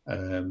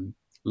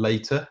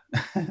later.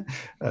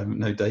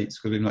 No dates,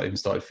 because we've not even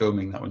started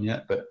filming that one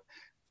yet. But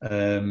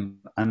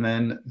and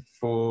then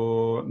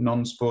for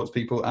non-sports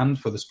people and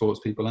for the sports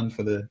people and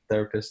for the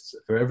therapists,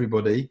 for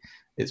everybody,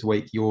 it's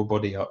Wake Your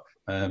Body Up.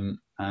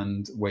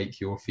 And Wake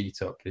Your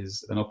Feet Up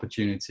is an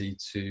opportunity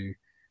to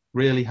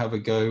really have a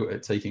go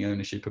at taking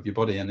ownership of your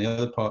body. And the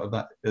other part of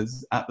that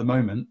is, at the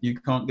moment, you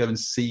can't go and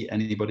see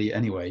anybody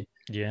anyway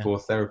for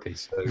therapy.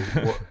 So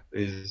what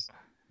is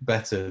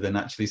better than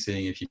actually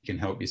seeing if you can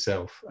help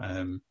yourself?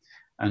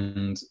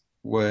 And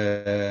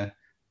where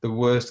the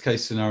worst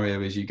case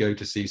scenario is you go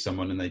to see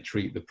someone and they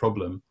treat the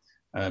problem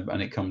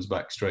and it comes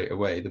back straight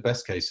away. The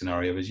best case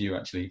scenario is you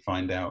actually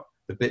find out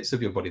the bits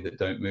of your body that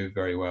don't move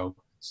very well,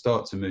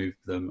 start to move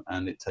them,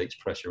 and it takes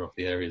pressure off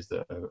the areas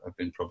that have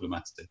been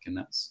problematic. And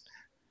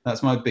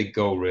that's my big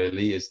goal,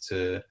 really, is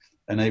to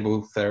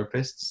enable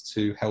therapists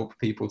to help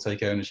people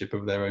take ownership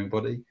of their own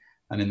body,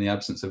 and in the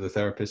absence of the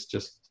therapist,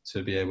 just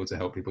to be able to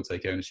help people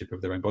take ownership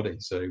of their own body.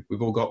 So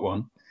we've all got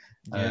one,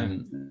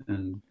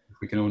 and if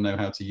we can all know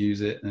how to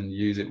use it and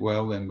use it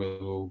well, then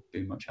we'll all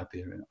be much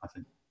happier, I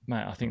think.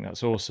 Matt, I think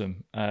that's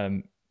awesome.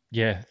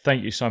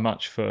 Thank you so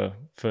much for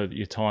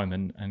your time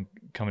and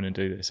coming and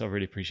do this. I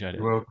really appreciate it.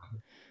 You're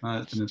welcome.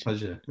 It's been a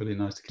pleasure. Really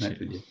nice to connect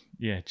with you.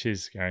 Yeah,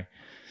 cheers, Gary.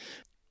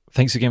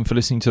 Thanks again for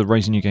listening to the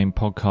Raising Your Game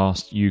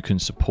podcast. You can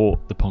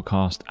support the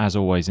podcast, as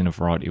always, in a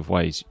variety of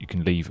ways. You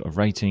can leave a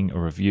rating, a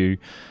review,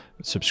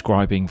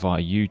 subscribing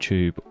via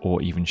YouTube,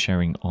 or even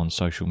sharing on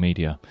social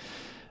media.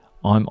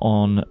 I'm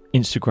on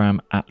Instagram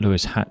at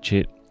Lewis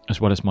Hatchett,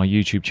 as well as my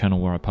YouTube channel,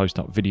 where I post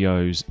up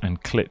videos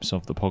and clips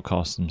of the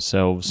podcast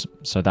themselves.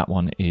 So that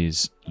one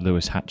is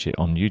Lewis Hatchett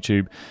on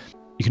YouTube.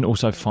 You can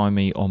also find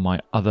me on my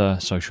other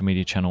social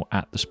media channel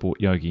at The Sport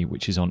Yogi,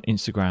 which is on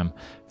Instagram,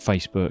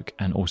 Facebook,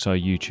 and also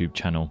a YouTube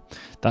channel.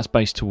 That's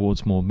based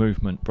towards more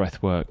movement,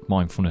 breathwork,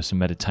 mindfulness, and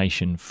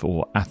meditation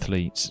for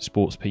athletes,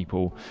 sports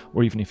people,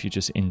 or even if you're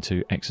just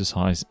into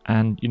exercise,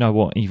 and you know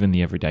what, even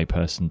the everyday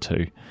person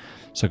too.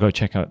 So go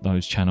check out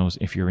those channels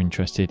if you're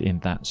interested in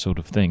that sort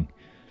of thing.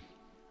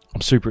 I'm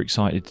super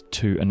excited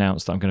to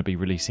announce that I'm going to be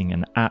releasing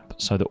an app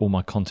so that all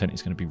my content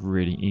is going to be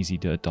really easy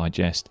to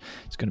digest.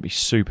 It's going to be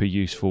super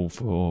useful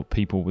for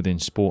people within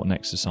sport and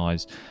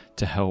exercise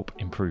to help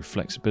improve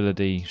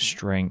flexibility,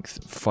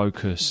 strength,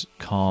 focus,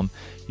 calm,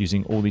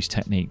 using all these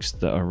techniques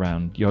that are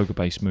around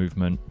yoga-based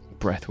movement,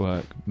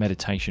 breathwork,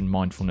 meditation,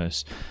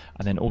 mindfulness,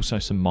 and then also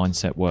some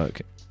mindset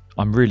work.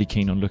 I'm really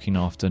keen on looking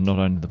after not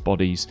only the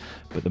bodies,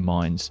 but the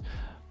minds.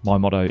 My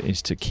motto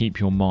is to keep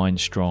your mind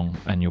strong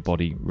and your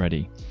body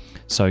ready.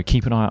 So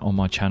keep an eye out on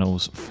my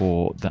channels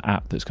for the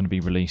app that's going to be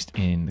released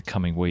in the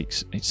coming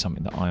weeks. It's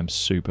something that I am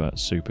super,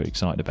 super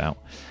excited about.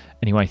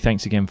 Anyway,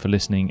 thanks again for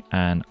listening,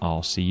 and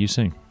I'll see you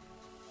soon.